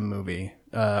go see a movie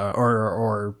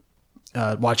or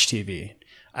watch TV.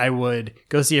 I would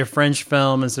go see a French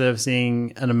film instead of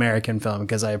seeing an American film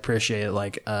because I appreciate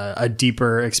like a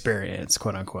deeper experience,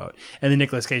 quote unquote. And then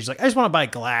Nicolas Cage is like, I just want to buy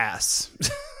glass.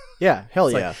 Yeah,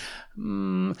 hell yeah.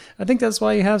 Like, I think that's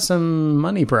why you have some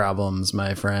money problems,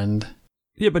 my friend.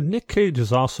 Yeah, but Nick Cage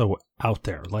is also out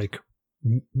there, like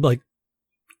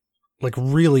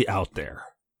really out there.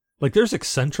 Like there's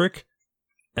eccentric,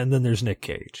 and then there's Nick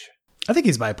Cage. I think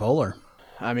he's bipolar.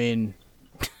 I mean,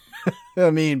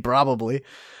 probably.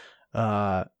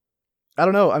 I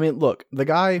don't know. I mean, look, the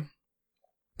guy.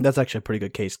 That's actually a pretty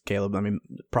good case, Caleb. I mean,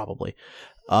 probably.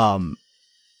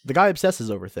 The guy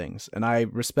obsesses over things, and I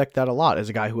respect that a lot as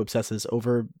a guy who obsesses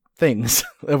over things,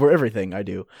 over everything I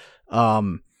do.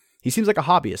 He seems like a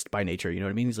hobbyist by nature, you know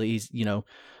what I mean? He's you know,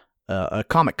 a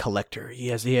comic collector. He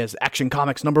has Action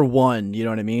Comics #1, you know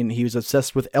what I mean? He was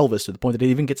obsessed with Elvis to the point that it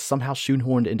even gets somehow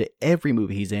shoehorned into every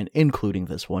movie he's in, including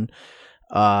this one.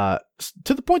 To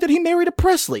the point that he married a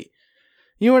Presley.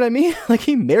 You know what I mean? Like,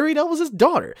 he married Elvis's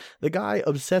daughter. The guy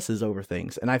obsesses over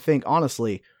things, and I think,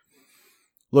 honestly,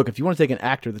 look, if you want to take an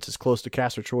actor that's as close to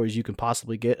Castor Troy as you can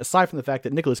possibly get, aside from the fact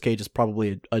that Nicolas Cage is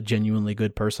probably a genuinely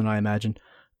good person, I imagine.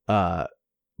 But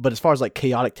as far as like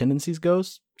chaotic tendencies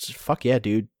goes, fuck yeah,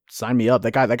 dude, sign me up.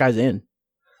 That guy's in.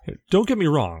 Don't get me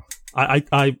wrong.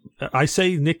 I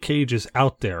say Nick Cage is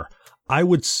out there. I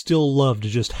would still love to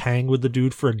just hang with the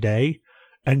dude for a day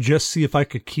and just see if I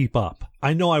could keep up.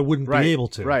 I know I wouldn't be able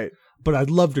to, right? But I'd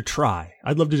love to try.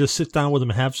 I'd love to just sit down with him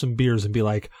and have some beers and be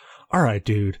like, all right,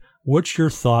 dude, what's your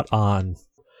thought on,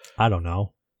 I don't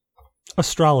know,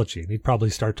 astrology? And he'd probably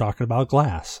start talking about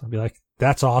glass. I'd be like,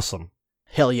 that's awesome.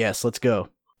 Hell yes, let's go.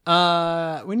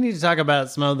 We need to talk about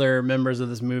some other members of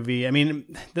this movie. I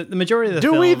mean, the majority of the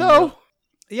film... Do we, though?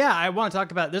 Yeah, I want to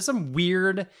talk about... There's some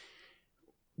weird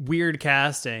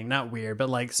casting. Not weird, but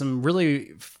like some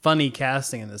really funny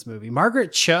casting in this movie.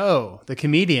 Margaret Cho, the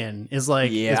comedian, is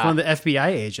like is one of the FBI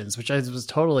agents, which I was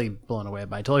totally blown away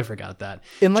by. I totally forgot that.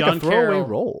 In like John a throwaway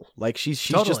role. Like she's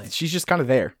totally. she's just kind of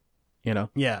there, you know?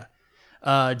 Yeah.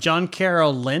 John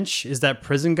Carroll Lynch is that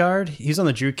prison guard. He's on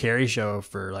the Drew Carey show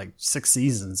for like 6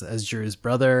 seasons as Drew's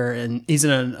brother, and he's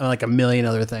in like a million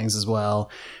other things as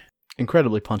well.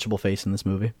 Incredibly punchable face in this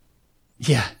movie.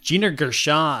 Yeah, Gina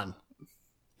Gershon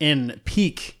in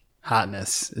peak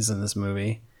hotness is in this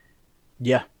movie.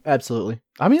 Yeah, absolutely.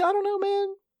 I mean, I don't know,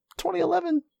 man.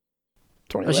 2011.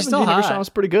 She's still Gina hot. Gershon was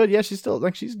pretty good. Yeah, she's still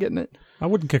like she's getting it. I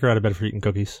wouldn't kick her out of bed for eating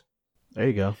cookies. There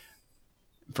you go.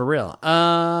 For real.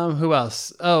 Who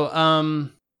else?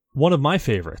 One of my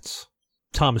favorites,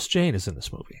 Thomas Jane, is in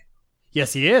this movie.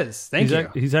 Yes, he is. Thank you.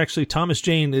 He's actually Thomas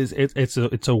Jane is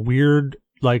it's a weird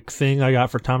like thing I got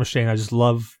for Thomas Jane. I just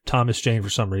love Thomas Jane for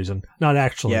some reason. Not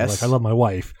actually, like I love my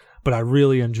wife, but I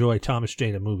really enjoy Thomas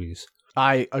Jane in movies.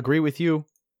 I agree with you.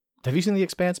 Have you seen The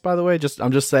Expanse, by the way?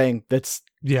 I'm just saying that's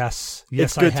yes,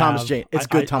 it's good. Thomas Jane. It's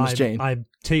good. Thomas Jane.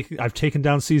 I've taken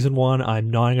down season 1. I'm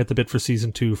gnawing at the bit for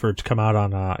season 2 for it to come out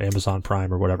on Amazon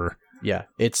Prime or whatever. Yeah,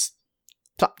 it's.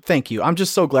 Thank you. I'm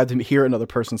just so glad to hear another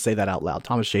person say that out loud.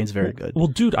 Thomas Jane's very good. Well,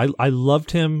 dude, I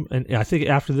loved him, and I think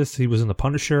after this he was in The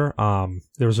Punisher.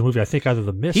 There was a movie, I think either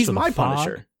The Mist. He's or my The Fog.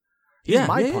 Punisher. He's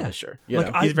my Punisher.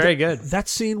 Like, he's very good. That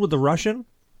scene with the Russian.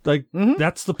 Like,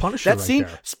 that's the Punisher that scene,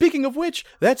 there. Speaking of which,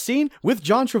 that scene with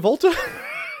John Travolta.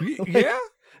 Yeah.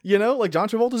 You know, like John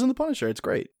Travolta's in The Punisher. It's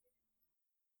great.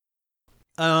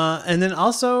 And then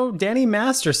also Danny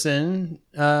Masterson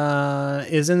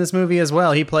is in this movie as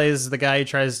well. He plays the guy who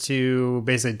tries to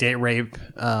basically date rape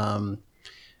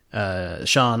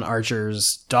Sean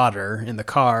Archer's daughter in the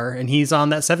car, and he's on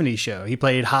that 70s show. He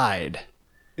played Hyde.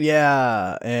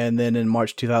 Yeah, and then in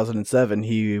March 2007,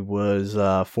 he was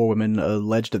 4 women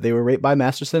alleged that they were raped by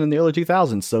Masterson in the early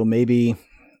 2000s. So maybe,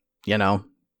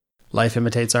 Life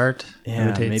imitates art. Yeah,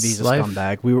 imitates maybe he's a life.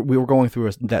 scumbag. We were going through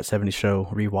that 70s show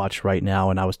rewatch right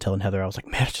now, and I was telling Heather, I was like,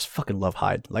 man, I just fucking love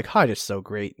Hyde. Like, Hyde is so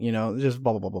great, just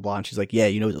blah, blah, blah, blah, blah. And she's like, yeah,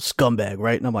 he's a scumbag,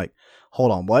 right? And I'm like,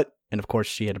 hold on, what? And of course,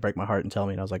 she had to break my heart and tell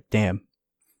me, and I was like, damn,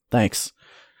 thanks.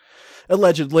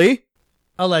 Allegedly.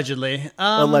 Allegedly.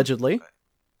 I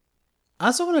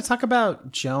also want to talk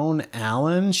about Joan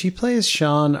Allen. She plays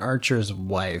Sean Archer's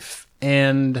wife,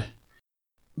 and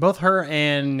both her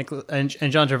and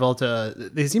John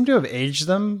Travolta, they seem to have aged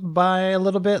them by a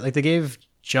little bit. Like, they gave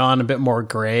John a bit more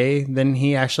gray than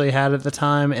he actually had at the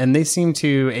time, and they seem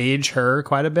to age her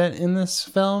quite a bit in this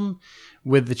film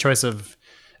with the choice of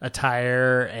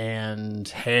attire and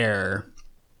hair.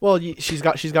 Well, she's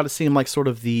got to seem like sort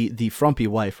of the frumpy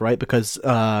wife, right? Because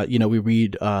we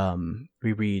read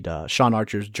Sean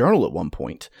Archer's journal at one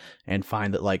point and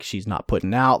find that like she's not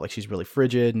putting out, like she's really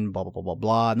frigid and blah blah blah blah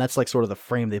blah, and that's like sort of the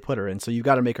frame they put her in. So you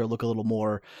got to make her look a little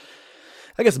more,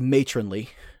 I guess, matronly,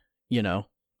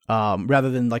 rather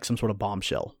than like some sort of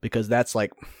bombshell, because that's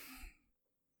like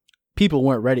people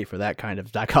weren't ready for that kind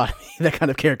of dichotomy, that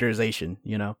kind of characterization,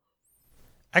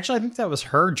 Actually, I think that was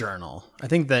her journal. I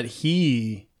think that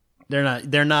they're not,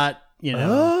 meeting in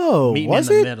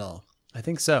the middle. I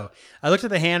think so. I looked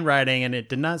at the handwriting and it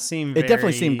did not seem It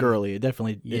definitely seemed girly. It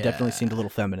definitely seemed a little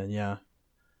feminine, yeah.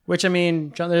 Which, I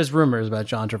mean, there's rumors about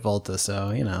John Travolta,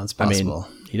 so, it's possible.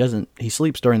 I mean, he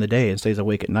sleeps during the day and stays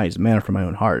awake at night. He's a man after my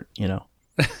own heart,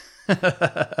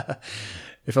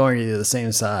 If only you were the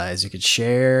same size, you could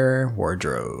share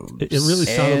wardrobes. It really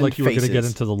sounded like you were going to get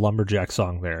faces. into the Lumberjack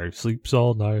song there. He sleeps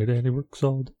all night and he works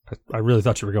all day. I really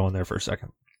thought you were going there for a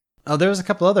second. Oh, there was a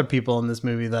couple other people in this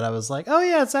movie that I was like, oh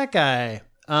yeah, it's that guy.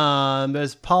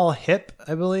 There's Paul Hipp,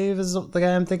 I believe is the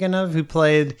guy I'm thinking of, who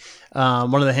played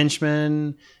one of the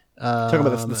henchmen. Talking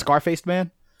about the scar-faced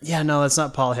man? Yeah, no, that's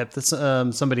not Paul Hipp. That's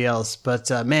somebody else. But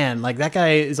man, like that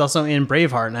guy is also in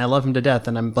Braveheart, and I love him to death,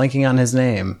 and I'm blanking on his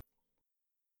name.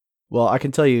 Well, I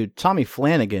can tell you, Tommy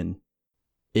Flanagan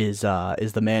is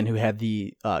the man who had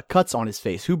the cuts on his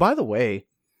face, who, by the way,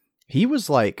 he was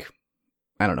like,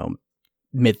 I don't know,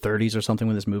 mid-30s or something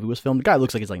when this movie was filmed. The guy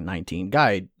looks like he's like 19.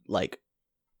 Guy, like,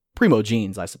 primo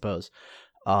jeans, I suppose.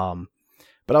 But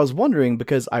I was wondering,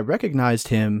 because I recognized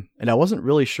him, and I wasn't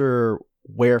really sure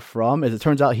where from. As it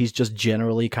turns out, he's just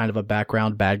generally kind of a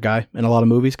background bad guy in a lot of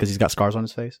movies, because he's got scars on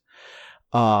his face.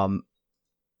 Braveheart,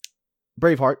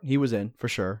 he was in, for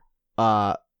sure.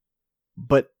 But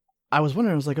I was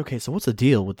wondering, I was like, okay, so what's the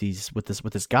deal with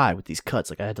this guy with these cuts?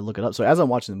 Like, I had to look it up. So as I'm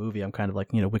watching the movie, I'm kind of like,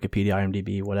 Wikipedia,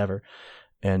 IMDb, whatever.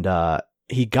 And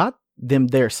he got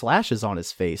their slashes on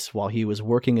his face while he was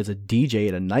working as a DJ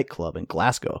at a nightclub in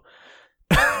Glasgow.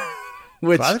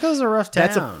 Which, Glasgow's a rough town.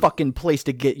 That's a fucking place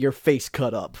to get your face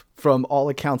cut up. From all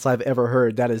accounts I've ever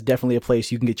heard, that is definitely a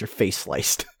place you can get your face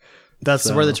sliced.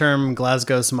 That's where the term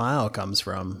Glasgow smile comes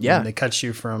from. Yeah. And they cut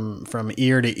you from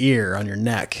ear to ear on your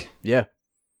neck. Yeah.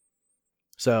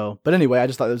 So, but anyway, I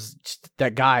just thought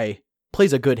that guy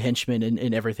plays a good henchman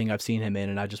in everything I've seen him in,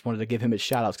 and I just wanted to give him his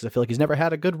shout outs because I feel like he's never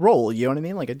had a good role. You know what I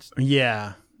mean? Like,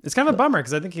 yeah. It's kind of a bummer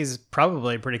because I think he's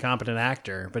probably a pretty competent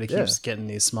actor, but he keeps getting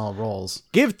these small roles.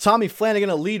 Give Tommy Flanagan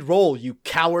a lead role, you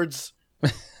cowards. We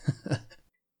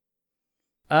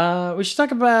should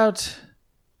talk about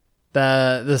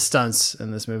the stunts in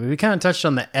this movie. We kind of touched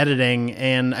on the editing,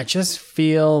 and I just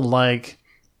feel like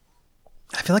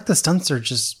the stunts are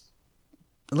just,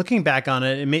 looking back on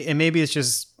it, and maybe it's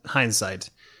just hindsight,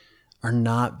 are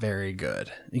not very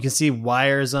good. You can see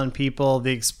wires on people.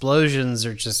 The explosions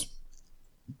are just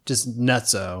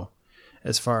nutso.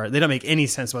 They don't make any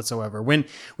sense whatsoever. When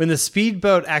the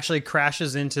speedboat actually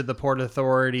crashes into the Port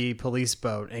Authority police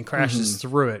boat and crashes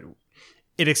through it,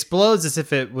 it explodes as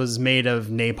if it was made of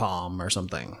napalm or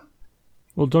something.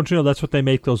 Well, don't you know that's what they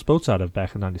make those boats out of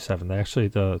back in '97? They actually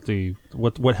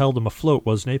what held them afloat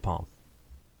was napalm.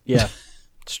 Yeah,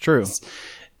 it's true.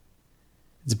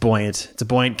 It's buoyant. It's a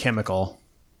buoyant chemical.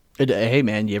 Hey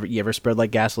man, you ever spread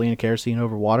like gasoline and kerosene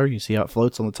over water? You see how it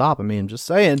floats on the top. I mean, I'm just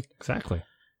saying. Exactly.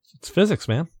 It's physics,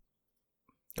 man.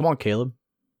 Come on, Caleb.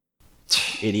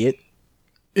 Idiot.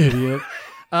 The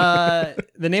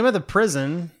name of the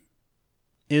prison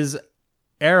is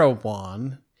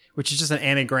Erewhon, which is just an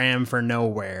anagram for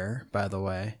nowhere, by the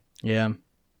way. Yeah.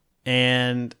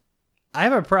 And I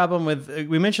have a problem with,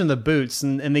 we mentioned the boots,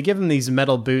 and they give him these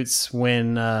metal boots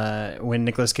when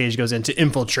Nicolas Cage goes in to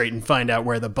infiltrate and find out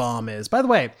where the bomb is. By the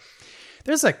way,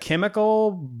 There's a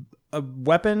chemical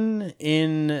weapon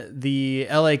in the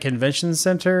LA Convention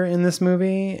Center in this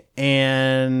movie,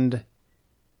 and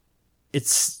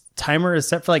its timer is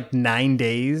set for like 9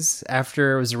 days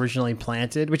after it was originally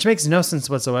planted, which makes no sense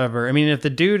whatsoever. I mean, if the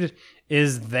dude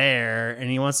is there and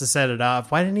he wants to set it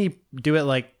off, why didn't he do it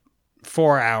like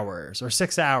 4 hours or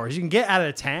 6 hours? You can get out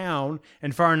of town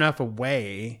and far enough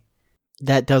away.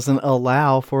 That doesn't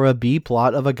allow for a B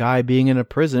plot of a guy being in a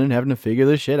prison and having to figure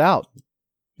this shit out.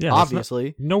 Yeah,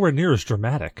 obviously. Nowhere near as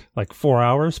dramatic. Like 4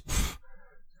 hours? Pff,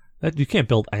 that you can't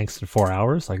build angst in 4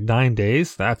 hours. Like 9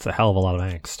 days? That's a hell of a lot of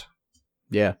angst.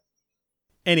 Yeah.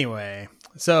 Anyway,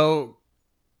 so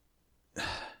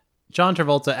John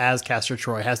Travolta as Castor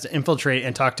Troy has to infiltrate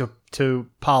and talk to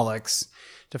Pollux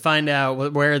to find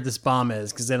out where this bomb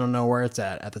is, because they don't know where it's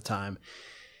at the time.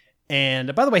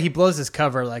 And by the way, he blows his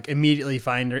cover like immediately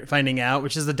finding out,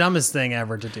 which is the dumbest thing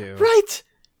ever to do.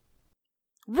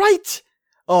 Right.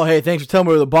 Oh, hey, thanks for telling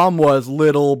me where the bomb was,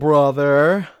 little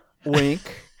brother.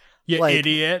 Wink. You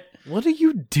idiot. What are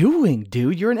you doing,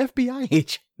 dude? You're an FBI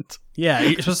agent. Yeah,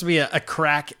 you're supposed to be a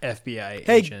crack FBI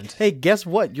Hey, agent. hey, guess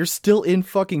what? You're still in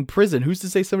fucking prison. Who's to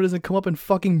say somebody doesn't come up and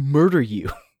fucking murder you?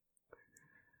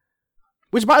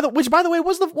 Which by the way,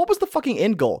 what was the fucking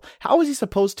end goal? How was he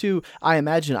supposed to? I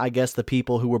guess the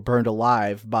people who were burned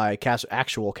alive by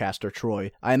actual Castor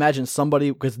Troy. I imagine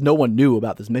somebody, because no one knew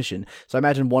about this mission. So I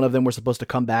imagine one of them were supposed to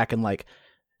come back and like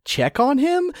check on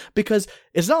him, because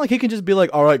it's not like he can just be like,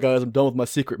 all right, guys, I'm done with my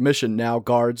secret mission now.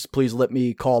 Guards, please let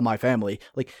me call my family.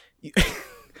 Like,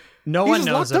 no one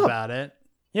knows about it.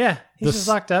 Yeah, he's just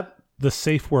locked up. The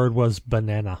safe word was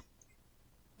banana.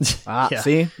 Yeah.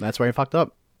 See, that's where he fucked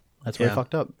up. That's where he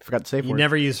fucked up. Forgot the safe word. You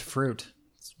never use fruit.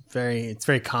 It's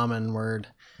very common word.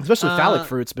 Especially phallic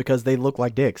fruits, because they look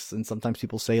like dicks, and sometimes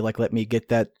people say like, let me get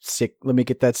that sick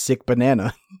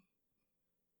banana.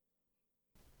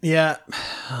 Yeah.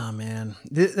 Oh man.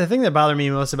 The thing that bothered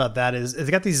me most about that is they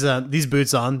got these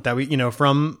boots on that we,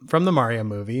 from the Mario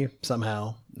movie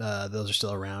somehow. Those are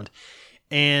still around.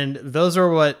 And those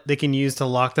are what they can use to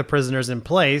lock the prisoners in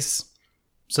place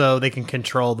so they can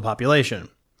control the population.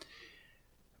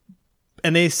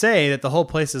 And they say that the whole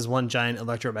place is one giant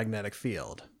electromagnetic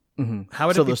field. Mm-hmm. How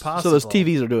would it be possible? So those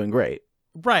TVs are doing great.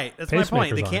 Right. That's my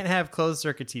point. They Pacemakers can't have closed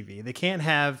circuit TV. They can't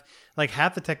have like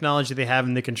half the technology they have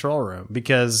in the control room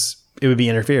because it would be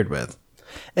interfered with.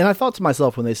 And I thought to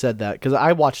myself when they said that, because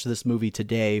I watched this movie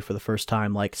today for the first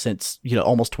time, like since,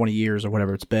 almost 20 years or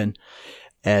whatever it's been.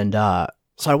 And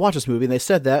so I watched this movie and they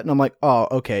said that, and I'm like, oh,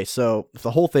 okay. So if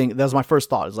the whole thing, that was my first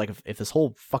thought, is like, if this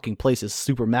whole fucking place is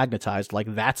super magnetized,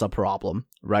 like that's a problem,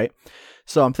 right?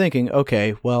 So I'm thinking,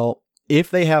 okay, well, if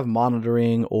they have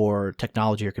monitoring or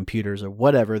technology or computers or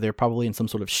whatever, they're probably in some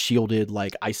sort of shielded,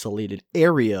 like isolated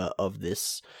area of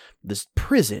this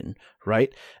prison, right?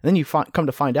 And then you come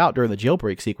to find out during the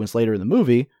jailbreak sequence later in the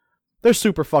movie, they're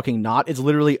super fucking not. It's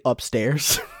literally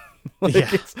upstairs.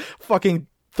 It's fucking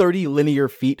 30 linear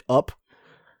feet up.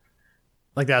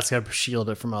 Like that's gonna shield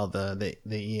it from all the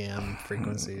EM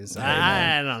frequencies.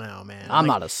 I don't know, man. I'm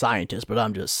not a scientist, but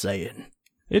I'm just saying.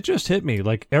 It just hit me.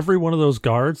 Like every one of those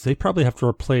guards, they probably have to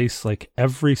replace like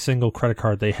every single credit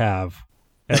card they have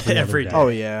every day. Oh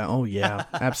yeah,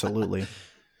 absolutely.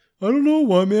 I don't know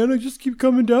why, man. I just keep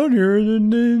coming down here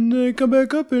and then I come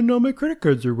back up and all my credit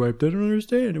cards are wiped. I don't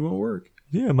understand. It won't work.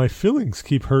 Yeah, my feelings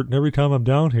keep hurting every time I'm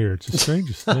down here. It's the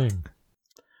strangest thing.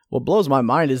 What blows my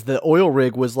mind is the oil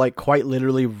rig was like quite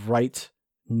literally right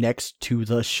next to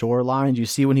the shoreline. You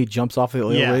see when he jumps off the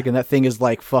oil rig, and that thing is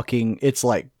like fucking, it's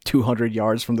like 200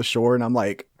 yards from the shore, and I'm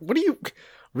like, what are you,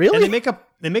 really? And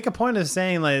they make a point of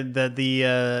saying like that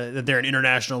that they're in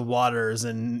international waters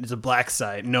and it's a black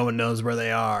site. No one knows where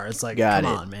they are. It's like, come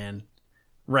on, man.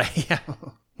 Right? Yeah.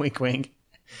 Wink, wink.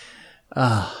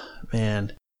 Oh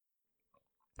man.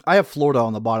 I have Florida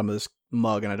on the bottom of this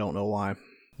mug, and I don't know why.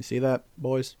 You see that,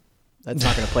 boys? That's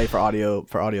not going to play for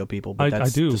audio people. But I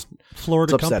do. Just,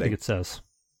 Florida company, it says.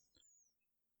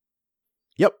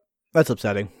 Yep, that's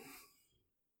upsetting.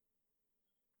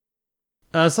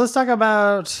 So let's talk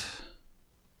about.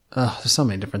 Oh, there's so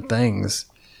many different things.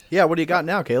 Yeah, what do you got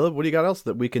now, Caleb? What do you got else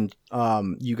that we can,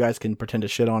 you guys can pretend to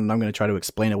shit on, and I'm going to try to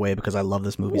explain away because I love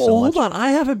this movie so much. Hold on, I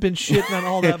haven't been shitting on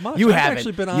all that much. I've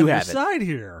actually been on your side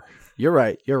here. You're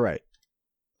right.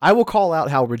 I will call out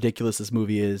how ridiculous this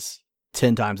movie is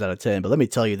 10 times out of 10, but let me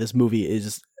tell you, this movie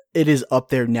is up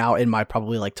there now in my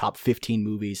probably like top 15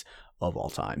 movies of all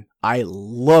time. I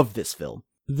love this film.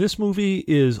 This movie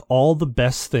is all the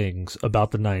best things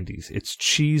about the 90s. It's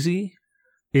cheesy.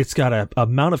 It's got a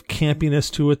amount of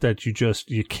campiness to it that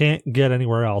you can't get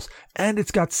anywhere else. And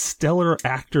it's got stellar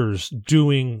actors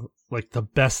doing like the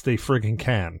best they friggin'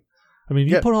 can. I mean,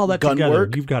 you Yeah, put all that gun together,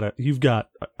 work. you've got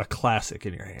a classic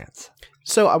in your hands.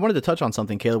 So I wanted to touch on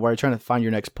something, Caleb, while you're trying to find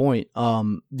your next point.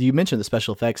 You mentioned the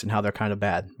special effects and how they're kind of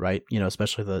bad, right? You know,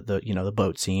 especially the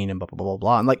boat scene and blah, blah, blah, blah,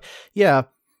 blah. And like, yeah,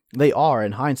 they are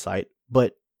in hindsight,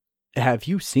 but have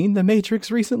you seen The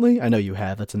Matrix recently? I know you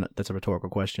have. That's a rhetorical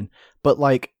question. But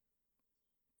like,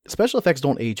 special effects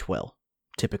don't age well,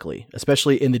 typically,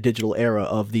 especially in the digital era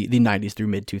of the 90s through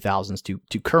mid 2000s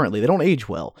to currently. They don't age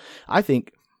well. I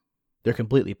think they're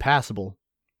completely passable,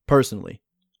 personally.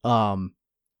 I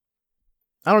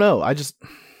don't know. I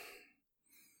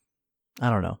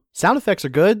don't know. Sound effects are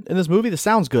good in this movie. The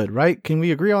sound's good, right? Can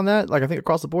we agree on that? Like, I think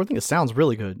across the board, I think it sounds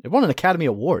really good. It won an Academy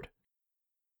Award.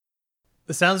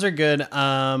 The sounds are good.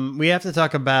 We have to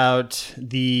talk about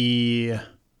the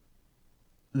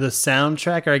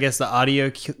soundtrack, or I guess the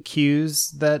audio cues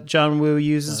that John Woo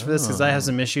uses for this, because I have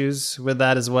some issues with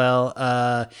that as well.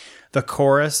 The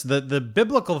chorus, the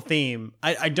biblical theme,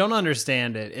 I don't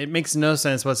understand it. It makes no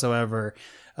sense whatsoever.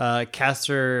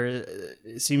 Castor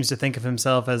seems to think of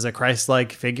himself as a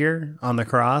Christ-like figure on the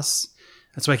cross.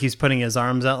 That's why he keeps putting his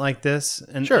arms out like this,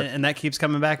 and Sure. and that keeps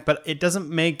coming back. But it doesn't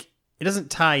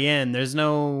tie in.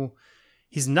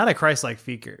 He's not a Christ-like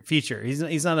feature.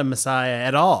 He's not a Messiah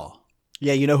at all.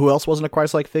 Yeah, you know who else wasn't a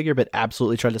Christ-like figure but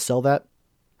absolutely tried to sell that?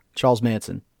 Charles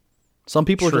Manson. Some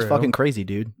people are just True. fucking crazy,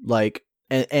 dude. Like,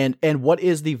 and what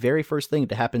is the very first thing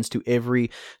that happens to every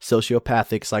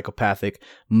sociopathic, psychopathic,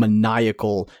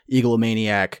 maniacal,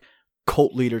 egomaniac,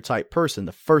 cult leader type person?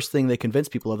 The first thing they convince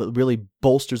people of that really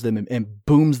bolsters them and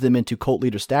booms them into cult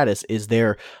leader status is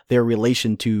their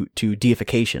relation to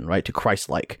deification, right? To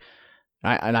Christ-like.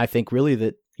 And I think really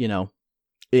that, you know,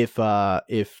 if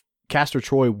Castor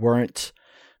Troy weren't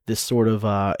this sort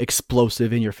of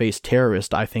explosive in-your-face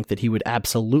terrorist, I think that he would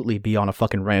absolutely be on a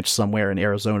fucking ranch somewhere in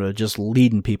Arizona just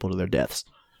leading people to their deaths.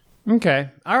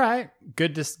 Okay. All right.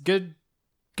 Good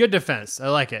defense. I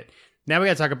like it. Now we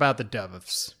got to talk about the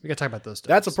doves. We got to talk about those doves.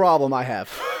 That's a problem I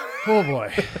have. Oh,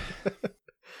 boy.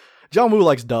 John Woo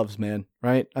likes doves, man,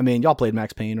 right? I mean, y'all played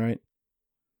Max Payne, right?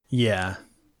 Yeah.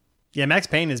 Yeah, Max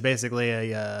Payne is basically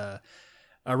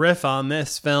a riff on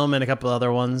this film and a couple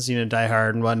other ones, you know, Die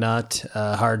Hard and whatnot,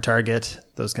 Hard Target,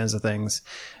 those kinds of things.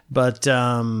 But,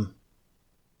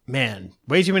 man,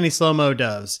 way too many slow-mo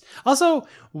doves. Also,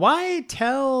 why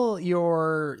tell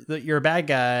your bad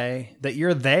guy that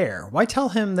you're there? Why tell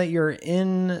him that you're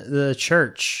in the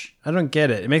church? I don't get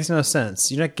it. It makes no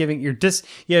sense. You're not giving, you're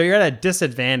at a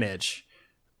disadvantage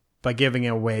by giving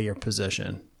away your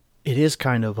position. It is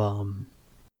kind of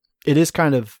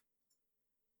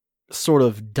sort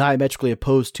of diametrically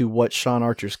opposed to what Sean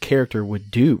Archer's character would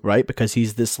do, right? Because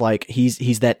he's this like he's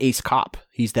that ace cop,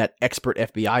 he's that expert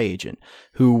FBI agent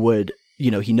who would, you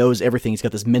know, he knows everything. He's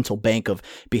got this mental bank of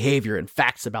behavior and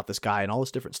facts about this guy and all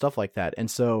this different stuff like that.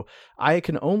 And so my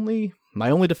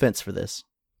only defense for this,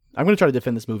 I'm going to try to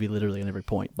defend this movie literally in every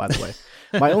point, by the way.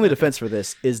 My only defense for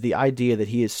this is the idea that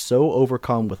he is so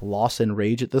overcome with loss and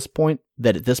rage at this point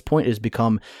that at this point it has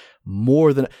become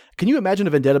more than. Can you imagine a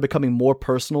vendetta becoming more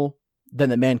personal than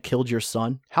the man killed your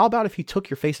son? How about if he took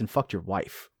your face and fucked your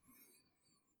wife?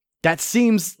 That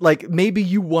seems like maybe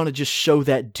you want to just show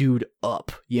that dude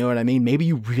up. You know what I mean? Maybe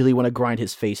you really want to grind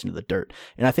his face into the dirt.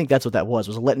 And I think that's what that was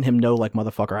letting him know, like,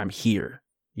 motherfucker, I'm here,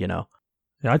 you know?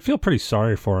 Yeah, I'd feel pretty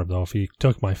sorry for him, though, if he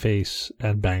took my face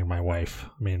and banged my wife.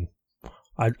 I mean,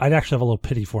 I'd actually have a little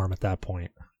pity for him at that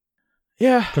point.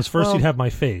 Yeah. Because first he'd have my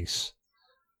face.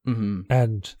 Mm-hmm.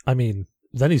 And, I mean,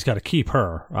 then he's got to keep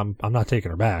her. I'm not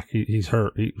taking her back. He's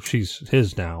her. She's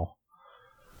his now.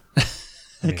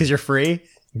 Because you're free?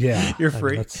 Yeah. You're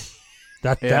free.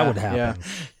 That would happen.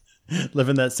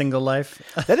 Living that single life.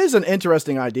 That is an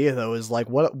interesting idea, though, is like,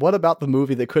 what about the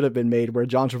movie that could have been made where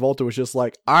John Travolta was just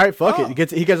like, all right, fuck it.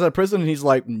 He gets out of prison and he's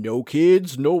like, no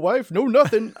kids, no wife, no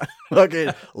nothing.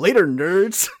 Okay, later,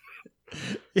 nerds.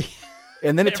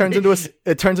 And then it turns into a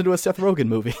Seth Rogen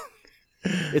movie.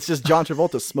 It's just John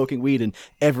Travolta smoking weed in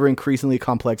ever increasingly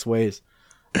complex ways.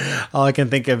 All I can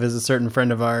think of is a certain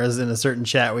friend of ours in a certain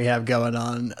chat we have going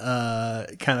on,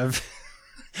 kind of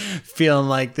feeling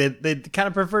like they kind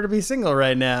of prefer to be single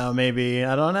right now. Maybe,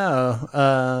 I don't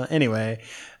know. Anyway.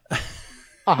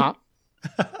 Uh-huh.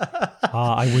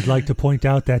 I would like to point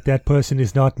out that person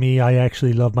is not me. I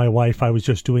actually love my wife. I was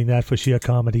just doing that for sheer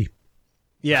comedy.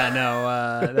 Yeah,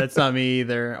 no, that's not me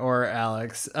either, or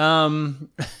Alex.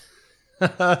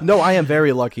 No, I am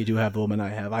very lucky to have the woman I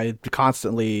have. I am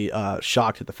constantly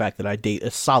shocked at the fact that I date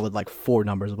a solid like 4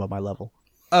 numbers above my level.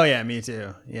 Oh yeah, me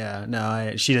too. Yeah,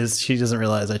 no, she doesn't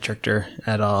realize I tricked her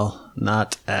at all.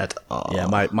 Not at all.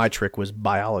 Yeah, my trick was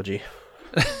biology.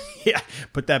 Yeah,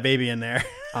 put that baby in there.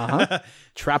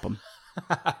 Trap him.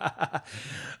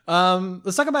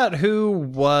 Let's talk about who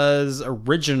was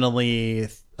originally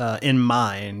in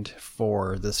mind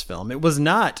for this film. It was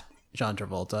not John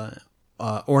Travolta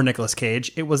or Nicolas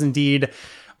Cage. It was indeed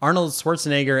Arnold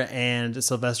Schwarzenegger and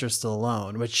Sylvester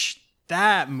Stallone, which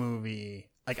that movie,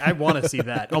 like, I want to see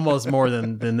that almost more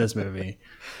than this movie.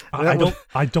 I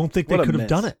don't think they could have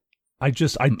done it. I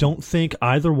don't think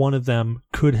either one of them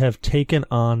could have taken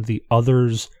on the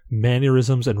other's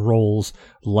mannerisms and roles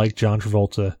like John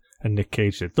Travolta and Nick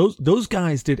Cage did. Those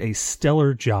guys did a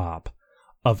stellar job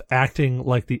of acting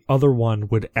like the other one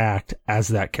would act as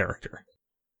that character.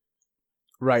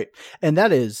 Right. And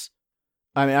that is,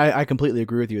 I mean, I completely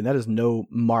agree with you. And that is no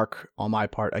mark on my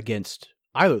part against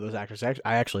either of those actors. I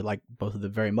actually like both of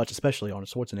them very much, especially Arnold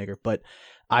Schwarzenegger. But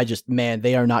I just, man,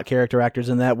 they are not character actors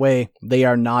in that way. They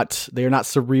are not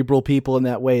cerebral people in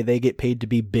that way. They get paid to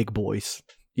be big boys,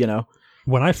 you know?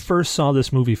 When I first saw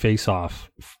this movie Face Off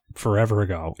forever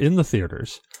ago in the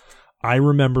theaters, I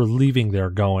remember leaving there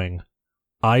going,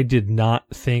 I did not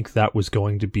think that was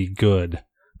going to be good,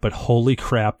 but holy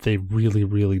crap, they really,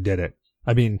 really did it.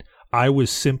 I mean, I was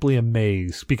simply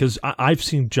amazed because I've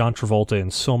seen John Travolta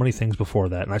in so many things before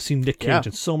that, and I've seen Nick Cage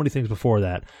in so many things before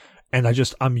that, and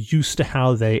I'm used to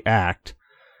how they act.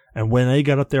 And when they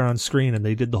got up there on screen and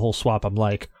they did the whole swap, I'm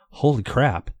like, holy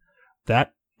crap,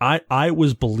 that I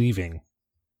was believing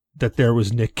that there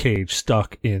was Nick Cage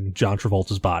stuck in John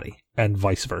Travolta's body and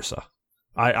vice versa.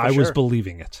 I was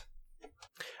believing it.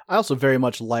 I also very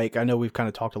much like, I know we've kind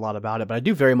of talked a lot about it, but I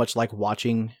do very much like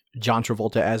watching John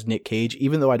Travolta as Nick Cage,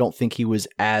 even though I don't think he was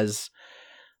as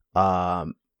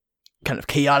kind of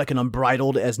chaotic and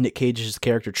unbridled as Nick Cage's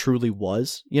character truly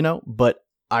was, you know? But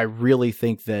I really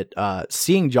think that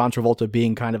seeing John Travolta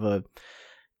being kind of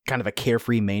a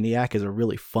carefree maniac is a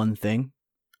really fun thing.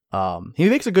 He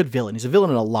makes a good villain. He's a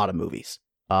villain in a lot of movies.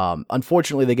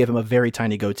 Unfortunately, they give him a very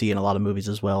tiny goatee in a lot of movies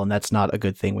as well, and that's not a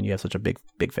good thing when you have such a big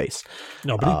face.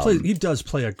 No, but he does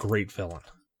play a great villain.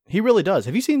 He really does.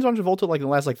 Have you seen John Travolta in the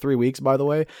last 3 weeks, by the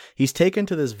way? He's taken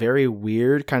to this very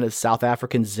weird kind of South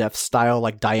African Zef style,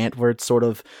 like Die Antwoord sort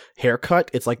of haircut.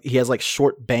 It's like he has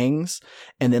short bangs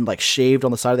and then shaved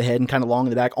on the side of the head and kind of long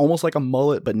in the back, almost like a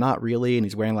mullet, but not really. And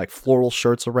he's wearing floral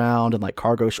shirts around and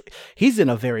cargo. He's in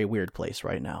a very weird place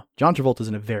right now. John Travolta's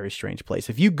in a very strange place.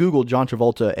 If you Google John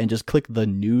Travolta and just click the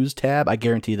news tab, I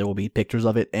guarantee there will be pictures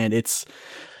of it. And it's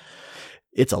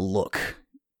a look.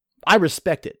 I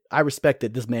respect it. I respect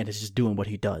that this man is just doing what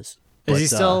he does. Is he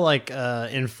still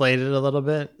inflated a little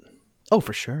bit? Oh,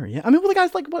 for sure. Yeah. I mean, the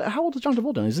guy's how old is John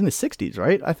Travolta? He's in his 60s,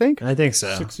 right? I think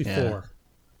so. 64.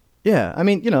 Yeah. I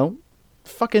mean,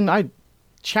 I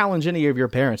challenge any of your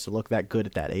parents to look that good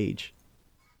at that age.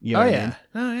 You know what I mean?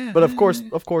 Oh yeah. But of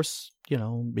course,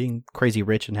 being crazy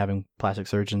rich and having plastic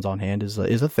surgeons on hand is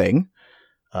a thing.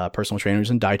 Personal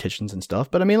trainers and dietitians and stuff.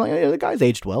 But I mean, the guy's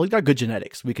aged well. He's got good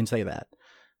genetics. We can say that.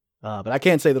 But I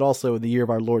can't say that also in the year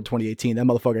of our Lord 2018, that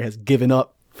motherfucker has given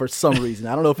up for some reason.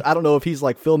 I don't know if he's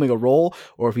filming a role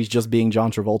or if he's just being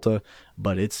John Travolta,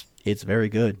 but it's very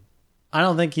good. I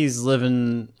don't think he's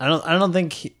living. I don't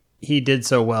think he did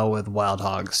so well with Wild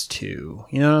Hogs 2.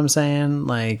 You know what I'm saying?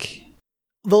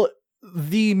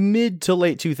 The mid to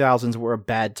late 2000s were a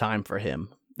bad time for him.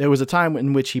 There was a time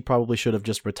in which he probably should have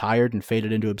just retired and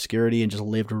faded into obscurity and just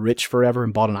lived rich forever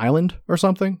and bought an island or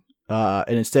something.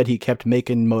 And instead he kept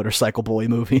making Motorcycle Boy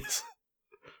movies.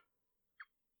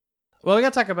 Well, we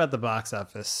got to talk about the box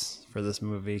office for this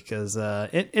movie because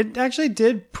it actually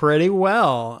did pretty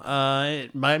well.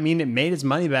 It made its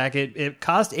money back. It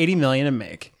cost $80 million to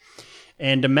make,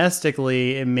 and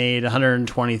domestically it made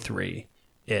 123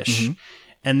 ish,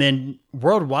 and then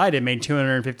worldwide it made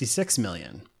 256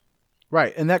 million.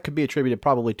 Right, and that could be attributed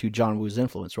probably to John Woo's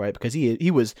influence, right? Because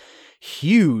he was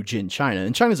huge in China,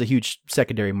 and China's a huge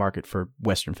secondary market for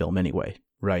Western film anyway,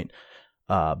 right?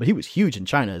 But he was huge in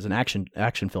China as an action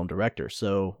film director.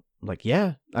 So,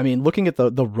 yeah, I mean, looking at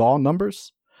the raw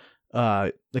numbers,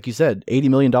 like you said, $80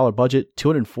 million budget,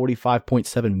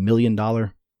 $245.7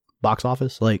 million box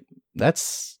office,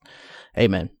 that's. Hey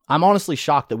man, I'm honestly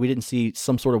shocked that we didn't see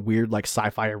some sort of weird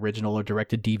sci-fi original or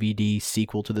directed DVD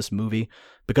sequel to this movie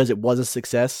because it was a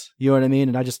success. You know what I mean?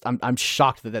 And I'm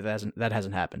shocked that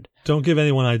hasn't happened. Don't give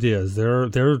anyone ideas.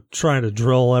 They're trying to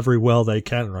drill every well they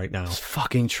can right now. It's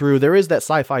fucking true. There is that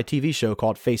sci-fi TV show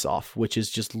called Face Off, which is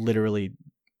just literally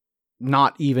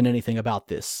not even anything about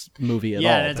this movie at all.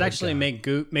 Yeah, and it's actually makes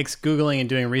Googling and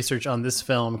doing research on this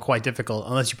film quite difficult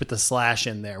unless you put the slash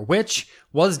in there, which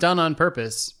was done on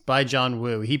purpose by John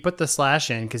Woo. He put the slash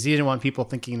in because he didn't want people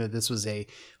thinking that this was a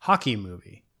hockey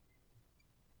movie.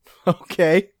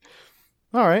 Okay.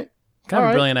 All right. Kind All of a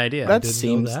right. brilliant idea. That didn't know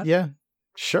seems, that. yeah,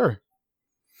 sure.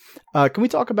 Can we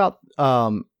talk about,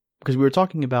 because we were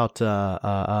talking about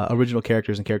original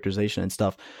characters and characterization and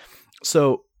stuff.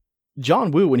 So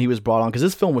John Woo, when he was brought on, because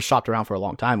this film was shopped around for a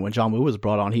long time, when John Woo was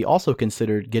brought on, he also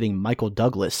considered getting Michael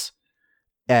Douglas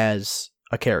as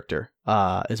a character,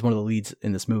 as one of the leads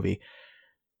in this movie,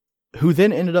 who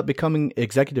then ended up becoming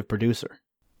executive producer.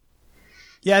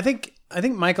 Yeah, I think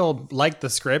Michael liked the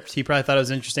script. He probably thought it was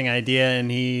an interesting idea,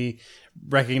 and he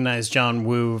recognized John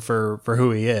Woo for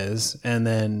who he is, and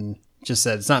then just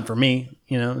said, "It's not for me.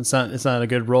 You know, it's not a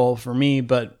good role for me,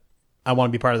 but I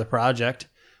want to be part of the project."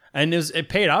 And it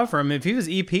paid off for him. If he was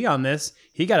EP on this,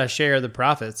 he got a share of the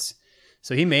profits,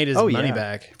 so he made his money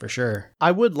back for sure.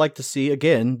 I would like to see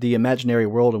again the imaginary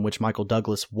world in which Michael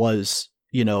Douglas was,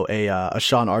 you know, a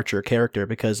Sean Archer character,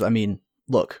 because I mean,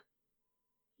 look.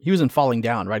 He was in Falling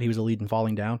Down, right? He was a lead in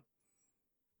Falling Down,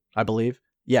 I believe.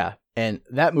 Yeah. And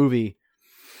that movie,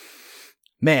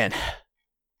 man,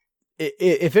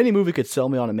 if any movie could sell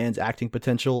me on a man's acting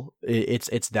potential,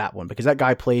 it's that one, because that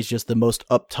guy plays just the most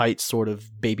uptight sort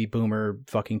of baby boomer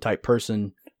fucking type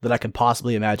person that I can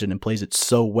possibly imagine, and plays it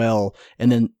so well.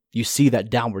 And then you see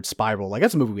that downward spiral. Like,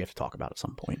 that's a movie we have to talk about at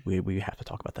some point. We have to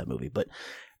talk about that movie. But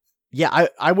yeah,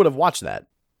 I would have watched that.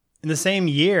 In the same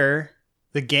year,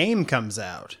 The Game comes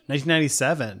out,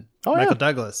 1997. Oh, Michael yeah.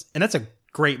 Douglas, and that's a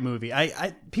great movie.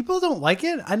 I people don't like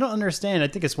it. I don't understand. I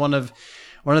think it's one of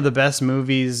the best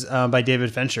movies by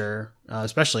David Fincher,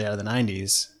 especially out of the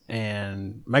 90s.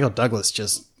 And Michael Douglas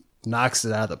just knocks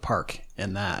it out of the park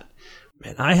in that.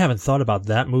 Man, I haven't thought about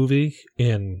that movie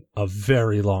in a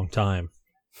very long time.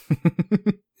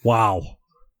 Wow.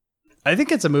 I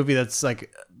think it's a movie that's like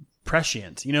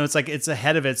prescient. You know, it's like it's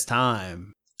ahead of its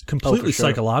time. Completely sure.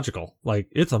 psychological. Like,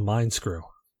 it's a mind screw.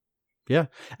 Yeah.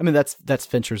 I mean, that's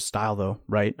Fincher's style, though,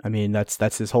 right? I mean,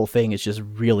 that's his whole thing. It's just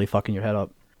really fucking your head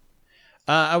up.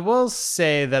 I will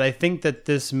say that I think that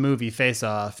this movie, Face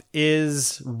Off,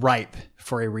 is ripe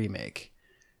for a remake,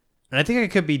 and I think it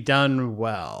could be done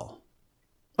well.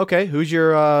 Okay, who's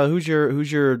your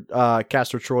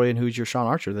Castor Troy and who's your Sean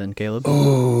Archer then, Caleb? Oh,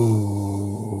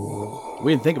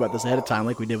 We didn't think about this ahead of time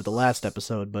like we did with the last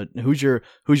episode, but who's your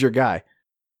guy?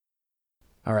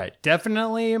 all right,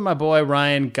 definitely my boy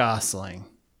Ryan Gosling.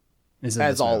 Is in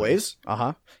As this movie. always.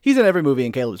 He's in every movie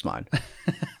in Caleb's mind.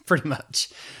 Pretty much.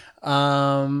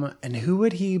 And who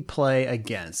would he play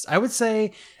against? I would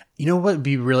say, you know what would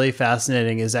be really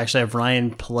fascinating is actually have Ryan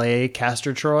play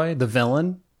Castor Troy, the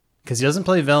villain, because he doesn't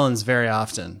play villains very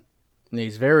often. And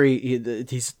he's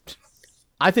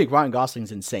I think Ryan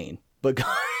Gosling's insane, but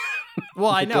Well,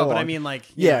 I know, Go but I on. mean, like,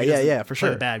 Yeah, he doesn't yeah, for play sure.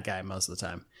 the bad guy most of the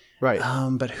time. right.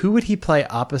 But who would he play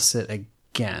opposite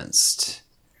against?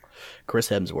 Chris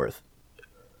Hemsworth,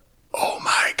 Oh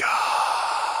my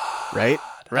god! right?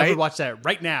 I would watch that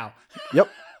right now. Yep.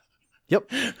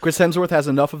 Chris Hemsworth has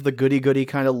enough of the goody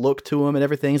kind of look to him and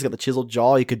everything. He's got the chiseled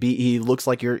jaw. He looks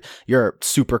like you're a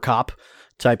super cop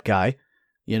type guy,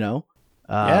 you know?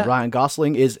 Yeah. Ryan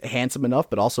Gosling is handsome enough,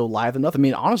 but also lithe enough. I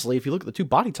mean, honestly, if you look at the two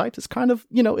body types, it's kind of,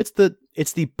 you know, it's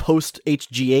the post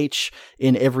HGH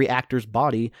in every actor's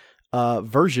body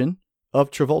version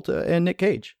of Travolta and Nick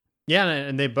Cage. Yeah,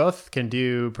 and they both can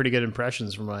do pretty good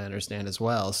impressions, from what I understand, as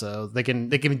well. So they can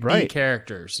be Right.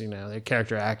 characters. You know, they're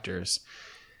character actors.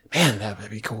 Man, that would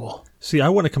be cool. See, I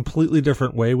went a completely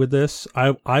different way with this.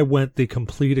 I went the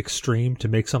complete extreme to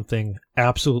make something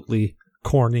absolutely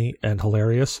corny and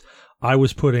hilarious. I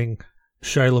was putting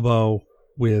Shia LaBeouf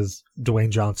with Dwayne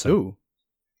Johnson.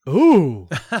 Ooh.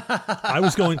 I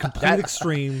was going complete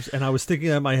extremes, and I was thinking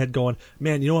in my head going,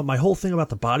 man, you know what? My whole thing about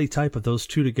the body type of those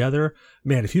two together,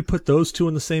 man, if you put those two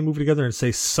in the same movie together and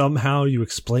say somehow you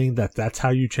explain that that's how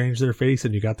you change their face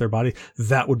and you got their body,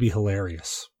 that would be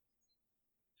hilarious.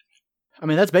 I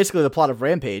mean, that's basically the plot of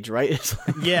Rampage, right? It's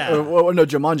like, Yeah. or no,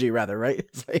 Jumanji, rather, right?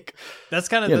 It's like, That's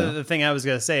kind of You know. the thing I was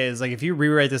going to say is, like, if you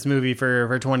rewrite this movie for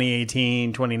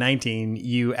 2018, 2019,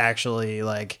 you actually,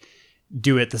 like,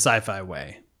 do it the sci-fi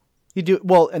way. you do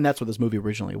well, and that's what this movie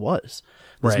originally was.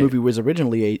 This Right. movie was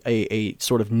originally a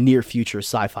sort of near future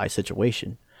sci-fi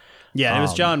situation. Yeah, it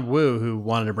was John Woo who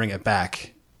wanted to bring it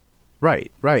back.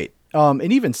 Right.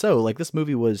 And even so, like, this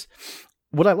movie was.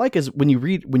 What I like is when you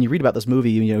read about this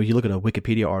movie, you know, you look at a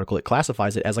Wikipedia article, it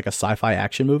classifies it as like a sci-fi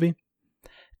action movie,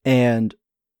 and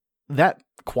that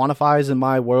quantifies in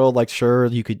my world. Like, sure,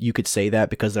 you could say that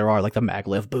because there are like the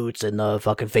maglev boots and the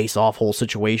fucking face-off whole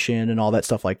situation and all that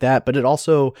stuff like that. But it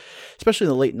also, especially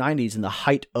in the late 90s, in the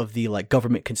height of the like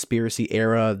government conspiracy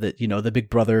era, that, you know, the Big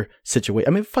Brother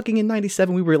situation. I mean, fucking in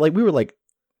 97, we were like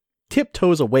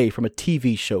tiptoes away from a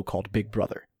TV show called Big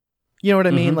Brother. You know what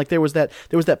I mean? Like there was that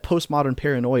postmodern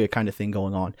paranoia kind of thing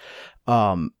going on.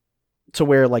 To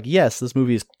where, like, yes, this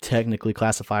movie is technically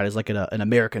classified as like an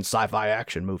American sci-fi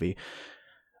action movie.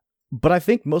 But I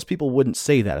think most people wouldn't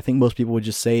say that. I think most people would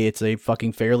just say it's a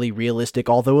fucking fairly realistic,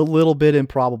 although a little bit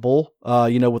improbable,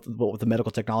 with the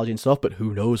medical technology and stuff, but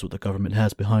who knows what the government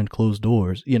has behind closed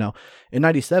doors, In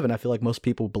 97, I feel like most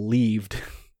people believed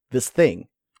this thing.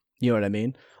 You know what I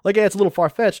mean? Like, yeah, it's a little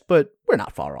far-fetched, but we're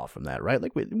not far off from that, right?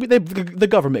 Like, the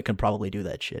government can probably do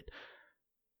that shit.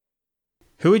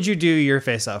 Who would you do your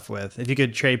face-off with if you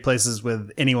could trade places with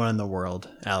anyone in the world,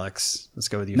 Alex? Let's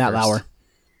go with you Matt first. Lauer.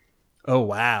 Oh,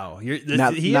 wow. He is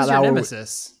Matt your Lauer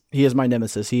nemesis. He is my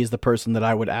nemesis. He is the person that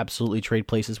I would absolutely trade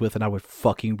places with, and I would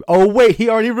fucking... Oh, wait, he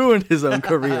already ruined his own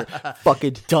career.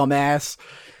 Fucking dumbass.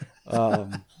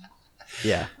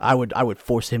 Yeah, I would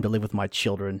force him to live with my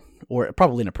children, or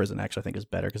probably in a prison, actually, I think is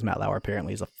better, because Matt Lauer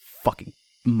apparently is a fucking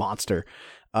monster.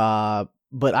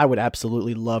 But I would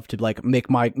absolutely love to like make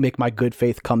my good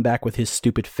faith comeback with his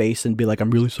stupid face and be like, I'm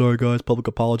really sorry, guys, public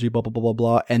apology, blah, blah, blah, blah,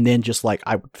 blah. And then just like,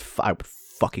 I would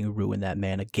fucking ruin that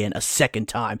man again a second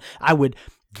time. I would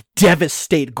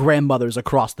devastate grandmothers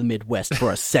across the Midwest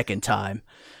for a second time.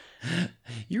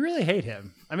 You really hate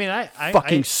him. I mean, I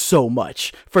fucking so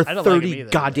much. For I don't 30 like him either,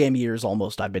 goddamn years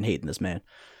almost, I've been hating this man.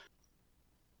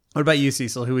 What about you,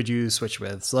 Cecil? Who would you switch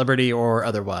with, celebrity or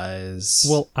otherwise?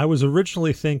 Well, I was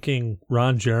originally thinking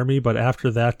Ron Jeremy, but after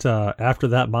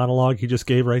that monologue he just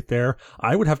gave right there,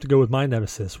 I would have to go with my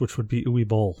nemesis, which would be Uwe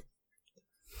Boll.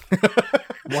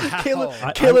 Wow.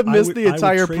 Caleb missed the I would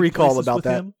entire trade pre-call places about with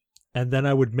that. him, and then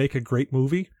I would make a great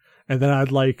movie, and then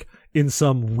I'd like, in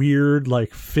some weird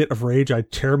like fit of rage, I'd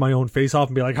tear my own face off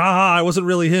and be like, ha ha, I wasn't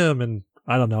really him, and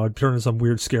I don't know, I'd turn into some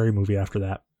weird scary movie after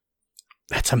that.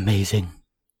 That's amazing.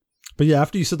 But yeah,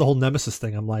 after you said the whole nemesis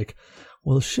thing, I'm like,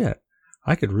 well, shit,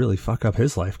 I could really fuck up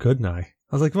his life, couldn't I?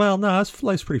 I was like, well, no, his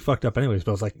life's pretty fucked up anyways.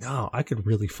 But I was like, no, I could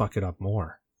really fuck it up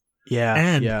more. Yeah,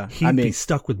 And he'd be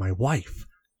stuck with my wife.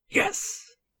 Yes.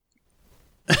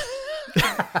 Really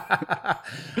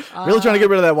trying to get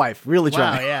rid of that wife. Really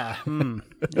trying. Wow, yeah.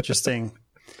 Interesting.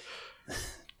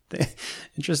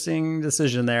 Interesting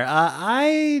decision there.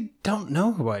 I don't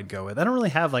know who I'd go with. I don't really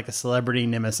have like a celebrity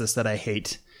nemesis that I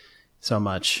hate so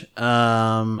much.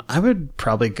 I would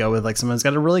probably go with like someone who's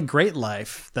got a really great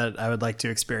life that I would like to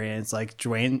experience, like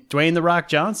Dwayne The Rock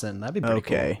Johnson. That'd be pretty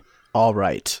cool. All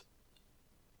right.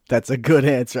 That's a good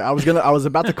answer. I was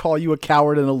about to call you a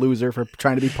coward and a loser for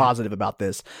trying to be positive about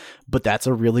this, but that's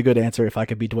a really good answer. If I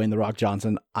could be Dwayne The Rock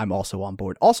Johnson, I'm also on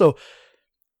board. Also,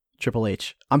 Triple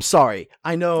H. I'm sorry.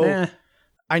 I know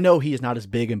he is not as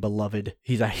big and beloved.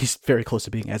 He's very close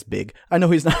to being as big. I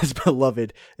know he's not as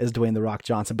beloved as Dwayne The Rock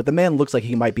Johnson, but the man looks like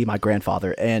he might be my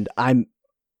grandfather, and I'm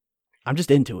just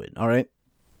into it. All right.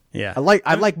 Yeah.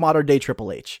 I like modern day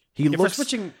Triple H. He looks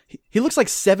like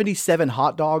 77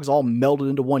 hot dogs all melded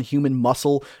into one human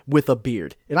muscle with a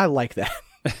beard, and I like that.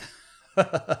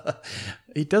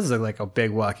 He does look like a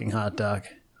big walking hot dog.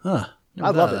 Huh. I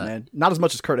love it, man. Not as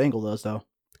much as Kurt Angle does, though.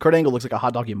 Kurt Angle looks like a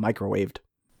hot dog you microwaved.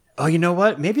 Oh, you know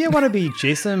what? Maybe I want to be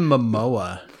Jason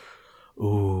Momoa.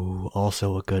 Ooh,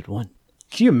 also a good one.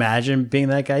 Can you imagine being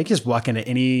that guy? You can just walk into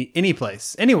any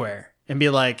place, anywhere, and be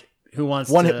like, who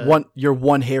wants you're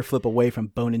one hair flip away from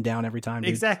boning down every time, dude.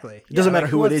 Exactly. It doesn't matter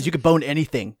who it is. You could bone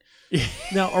anything.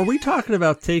 Now, are we talking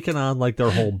about taking on like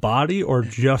their whole body or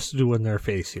just doing their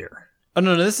face here? Oh,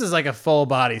 no, this is like a full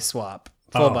body swap.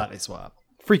 Body swap.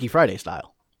 Freaky Friday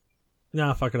style.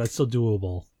 Nah, fuck it. I'd still do a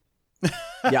bowl.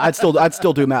 Yeah, I'd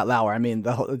still do Matt Lauer. I mean,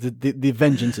 the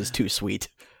vengeance is too sweet.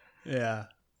 Yeah.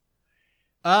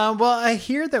 Well, I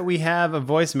hear that we have a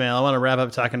voicemail. I want to wrap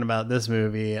up talking about this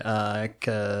movie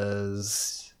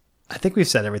because I think we've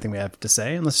said everything we have to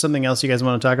say. Unless something else you guys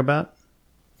want to talk about.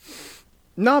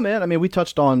 No, man. I mean, we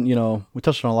touched on a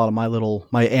lot of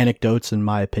my anecdotes and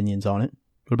my opinions on it.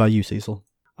 What about you, Cecil?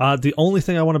 The only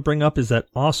thing I want to bring up is that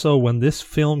also when this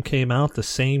film came out the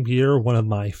same year, one of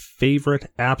my favorite,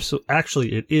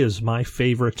 actually it is my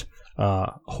favorite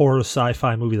horror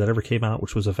sci-fi movie that ever came out,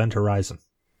 which was Event Horizon.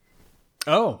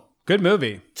 Oh, good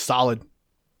movie. Solid.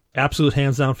 Absolute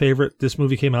hands down favorite. This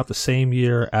movie came out the same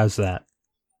year as that.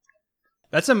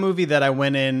 That's a movie that I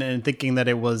went in and thinking that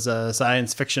it was a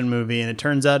science fiction movie, and it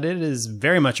turns out it is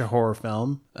very much a horror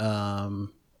film.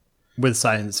 With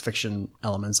science fiction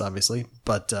elements, obviously,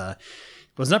 but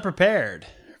was not prepared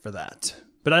for that.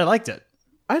 But I liked it.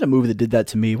 I had a movie that did that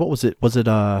to me. What was it?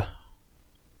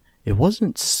 It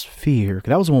wasn't Sphere.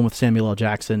 That was the one with Samuel L.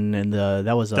 Jackson, and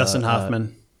that was Dustin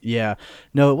Hoffman. Yeah,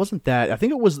 no, it wasn't that. I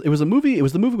think it was a movie. It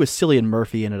was the movie with Cillian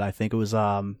Murphy in it. I think it was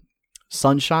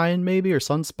sunshine maybe, or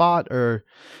sunspot, or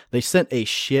they sent a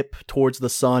ship towards the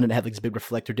sun and it had like this big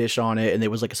reflector dish on it, and it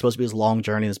was like supposed to be this long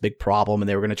journey, this big problem, and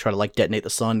they were going to try to like detonate the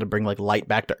sun to bring like light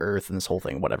back to Earth and this whole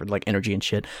thing, whatever, like energy and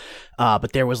shit.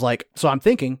 But there was like, so I'm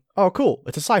thinking, oh cool,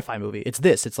 it's a sci-fi movie.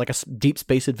 It's like a deep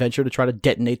space adventure to try to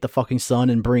detonate the fucking sun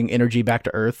and bring energy back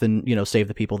to Earth and, you know, save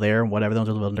the people there and whatever, the ones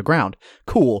who live underground.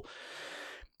 Cool.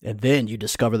 And then you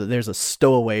discover that there's a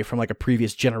stowaway from like a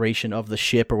previous generation of the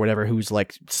ship or whatever who's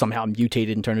like somehow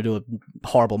mutated and turned into a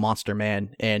horrible monster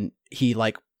man. And he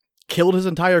like killed his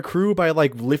entire crew by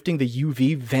like lifting the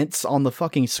UV vents on the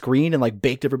fucking screen and like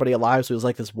baked everybody alive. So it was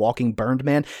like this walking burned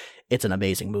man. It's an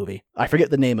amazing movie. I forget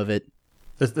the name of it.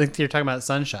 I think you're talking about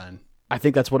Sunshine. I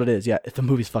think that's what it is. Yeah, the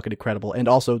movie's fucking incredible. And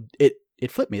also it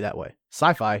flipped me that way.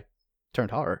 Sci-fi turned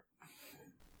horror.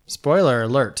 Spoiler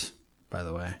alert, by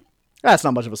the way. That's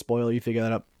not much of a spoiler. You figure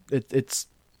that up. It's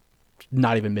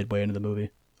not even midway into the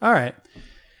movie. All right.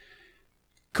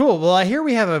 Cool. Well, I hear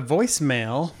we have a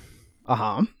voicemail.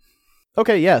 Uh-huh.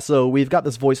 Okay, yeah, so we've got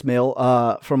this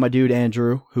voicemail from my dude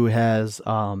Andrew, who has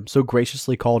so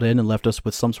graciously called in and left us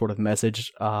with some sort of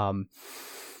message. I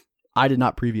did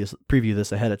not preview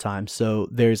this ahead of time, so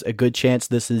there's a good chance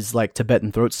this is like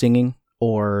Tibetan throat singing,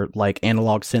 or like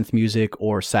analog synth music,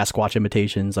 or Sasquatch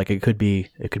imitations. Like it could be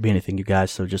anything, you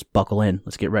guys. So just buckle in.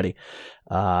 Let's get ready.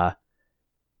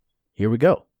 Here we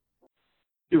go.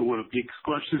 Yo, what up, Geek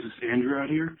Squatch? This is Andrew out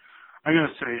here. I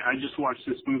gotta say, I just watched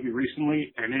this movie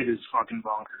recently, and it is fucking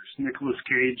bonkers. Nicolas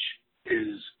Cage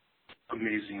is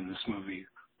amazing in this movie.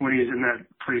 When he's in that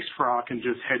priest frock and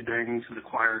just headbanging to the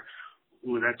choir,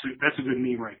 well, that's a good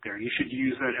meme right there. You should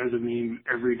use that as a meme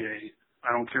every day.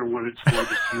 I don't care what it's for,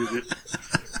 just use it.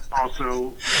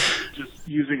 Also, just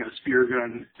using a spear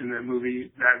gun in that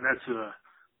movie, that's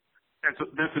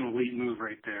an elite move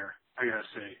right there, I gotta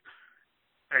say.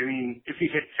 I mean, if you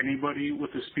hit anybody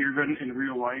with a spear gun in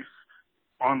real life,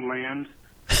 on land,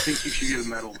 I think you should get a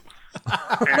medal.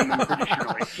 And I'm pretty sure,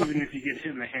 like, even if you get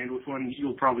hit in the hand with one,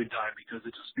 you'll probably die because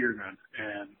it's a spear gun.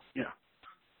 And, yeah.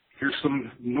 Here's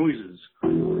some noises.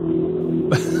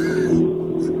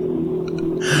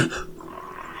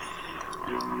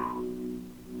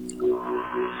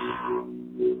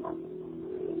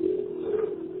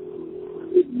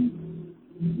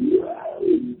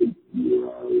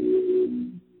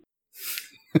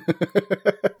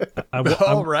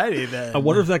 Alrighty then. I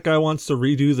wonder if that guy wants to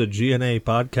redo the GNA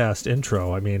podcast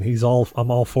intro. I mean,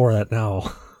 I'm all for that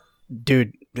now.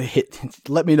 Dude,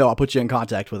 let me know. I'll put you in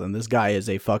contact with him. This guy is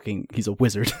he's a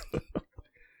wizard.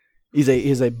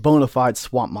 he's a bona fide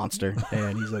swamp monster,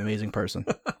 and he's an amazing person.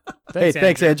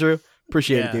 Thanks, Andrew.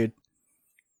 Appreciate it, dude.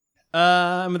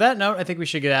 With that note, I think we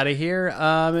should get out of here.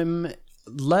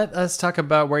 Let us talk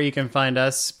about where you can find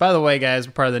us. By the way, guys,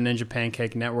 we're part of the Ninja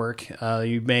Pancake Network.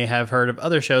 You may have heard of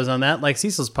other shows on that, like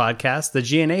Cecil's podcast, the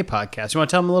GNA podcast. You want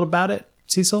to tell them a little about it,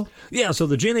 Cecil? Yeah, so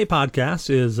the GNA podcast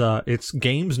is it's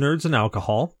games, nerds, and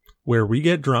alcohol, where we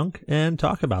get drunk and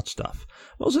talk about stuff.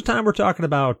 Most of the time, we're talking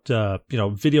about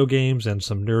video games and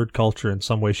some nerd culture in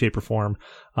some way, shape, or form.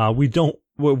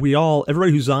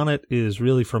 Everybody who's on it is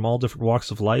really from all different walks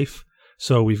of life.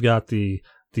 So we've got the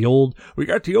old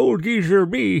geezer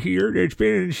me here that's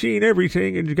been and seen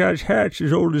everything and got hats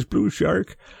as old as Blue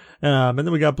Shark. And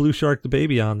then we got Blue Shark the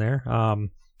baby on there. And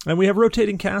we have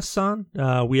rotating casts on.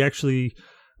 We actually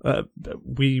love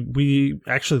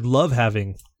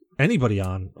having anybody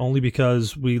on, only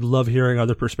because we love hearing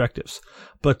other perspectives.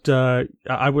 But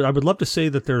I would love to say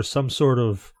that there's some sort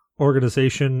of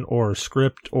organization or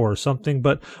script or something,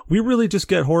 but we really just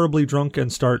get horribly drunk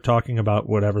and start talking about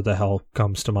whatever the hell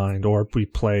comes to mind, or we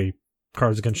play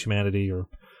Cards Against Humanity or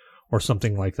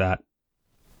something like that.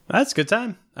 That's a good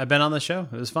time. I've been on the show.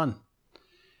 It was fun.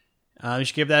 You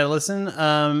should give that a listen.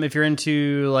 If you're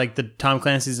into like the Tom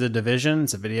Clancy's The Division,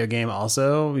 it's a video game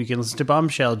also. You can listen to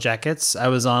Bombshell Jackets. I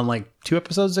was on like 2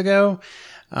 episodes ago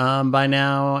by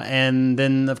now. And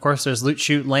then, of course, there's Loot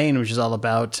Shoot Lane, which is all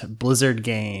about Blizzard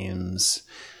games.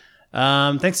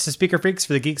 Thanks to Speaker Freaks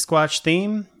for the Geek Squatch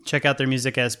theme. Check out their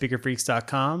music at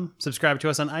speakerfreaks.com. Subscribe to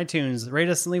us on iTunes. Rate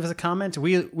us and leave us a comment.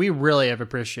 We really have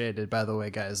appreciated, by the way,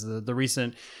 guys, the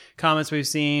recent comments we've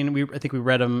seen. I think we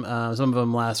read them, some of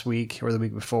them last week or the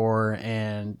week before,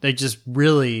 and they just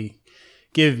really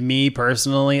give me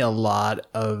personally a lot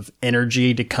of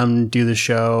energy to come do the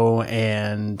show,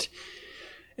 and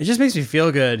it just makes me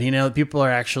feel good. People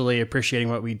are actually appreciating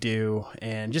what we do,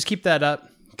 and just keep that up,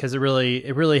 because it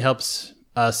really helps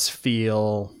us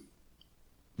feel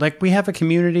like we have a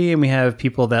community and we have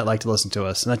people that like to listen to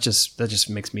us, and that just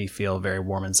makes me feel very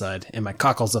warm inside in my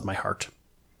cockles of my heart.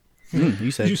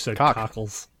 You said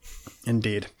cockles.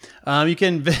 Indeed. You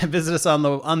can visit us on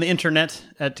the internet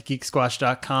at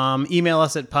geeksquash.com. Email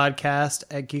us at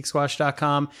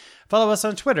podcast@geeksquash.com. Follow us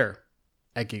on Twitter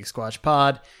at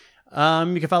geeksquashpod.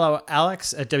 You can follow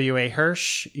Alex at WA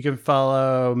Hirsch. You can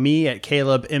follow me at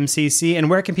Caleb MCC. And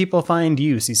where can people find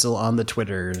you, Cecil, on the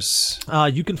Twitters?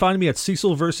 You can find me at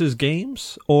Cecil versus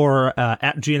Games or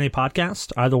at GNA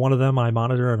Podcast. Either one of them I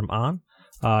monitor and I'm on.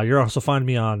 You'll also find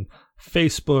me on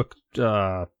Facebook,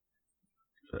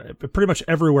 pretty much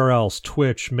everywhere else,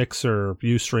 Twitch, Mixer,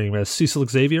 Ustream, as Cecil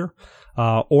Xavier,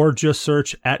 or just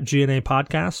search at GNA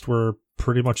Podcast. We're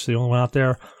pretty much the only one out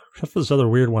there, except for this other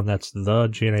weird one that's the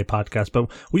GNA Podcast. But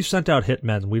we've sent out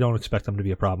hitmen. We don't expect them to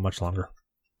be a problem much longer.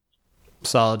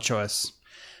 Solid choice.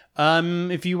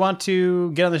 If you want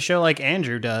to get on the show like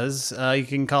Andrew does, you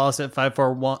can call us at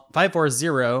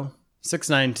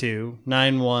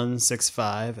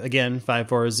 540-692-9165. Again,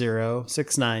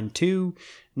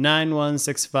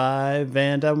 540-692-9165,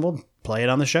 and we'll play it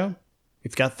on the show.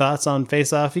 If you've got thoughts on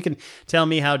Face Off, you can tell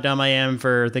me how dumb I am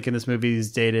for thinking this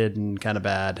movie's dated and kind of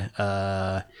bad.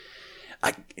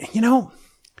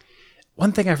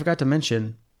 One thing I forgot to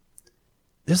mention,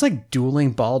 there's like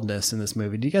dueling baldness in this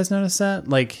movie. Do you guys notice that?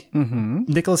 Like,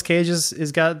 Nicolas Cage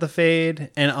is got the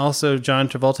fade, and also John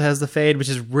Travolta has the fade, which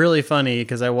is really funny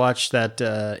because I watched that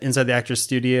Inside the Actors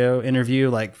Studio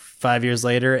interview like 5 years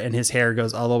later, and his hair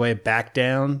goes all the way back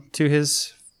down to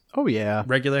his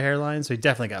regular hairline. So he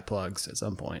definitely got plugs at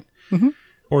some point.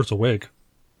 Or it's a wig.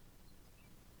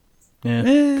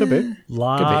 Yeah, could be. A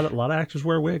lot of actors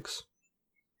wear wigs.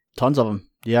 Tons of them.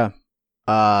 Yeah.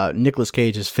 Nicolas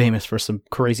Cage is famous for some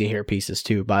crazy hair pieces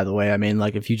too, by the way. I mean,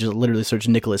 like if you just literally search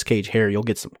Nicolas Cage hair, you'll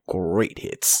get some great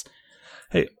hits.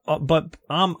 Hey, but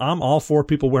I'm all for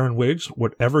people wearing wigs.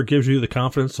 Whatever gives you the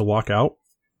confidence to walk out.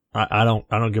 I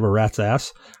don't give a rat's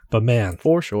ass. But man,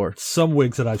 for sure, some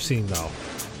wigs that I've seen though,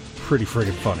 pretty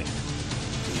friggin' funny.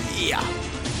 Yeah.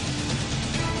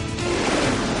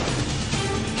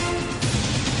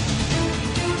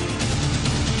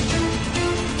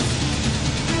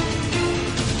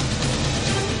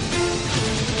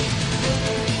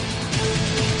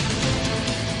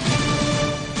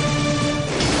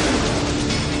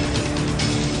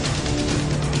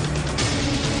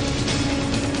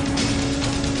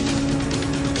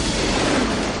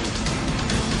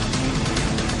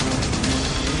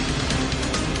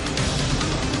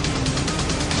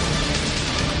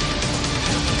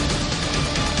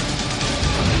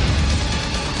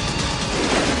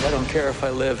 Care if I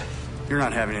live. You're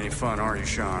not having any fun, are you,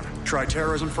 Sean? Try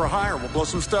terrorism for hire. We'll blow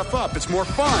some stuff up. It's more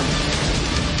fun.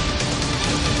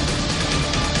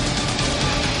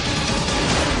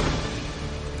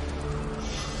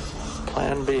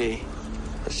 Plan B.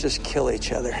 Let's just kill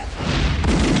each other.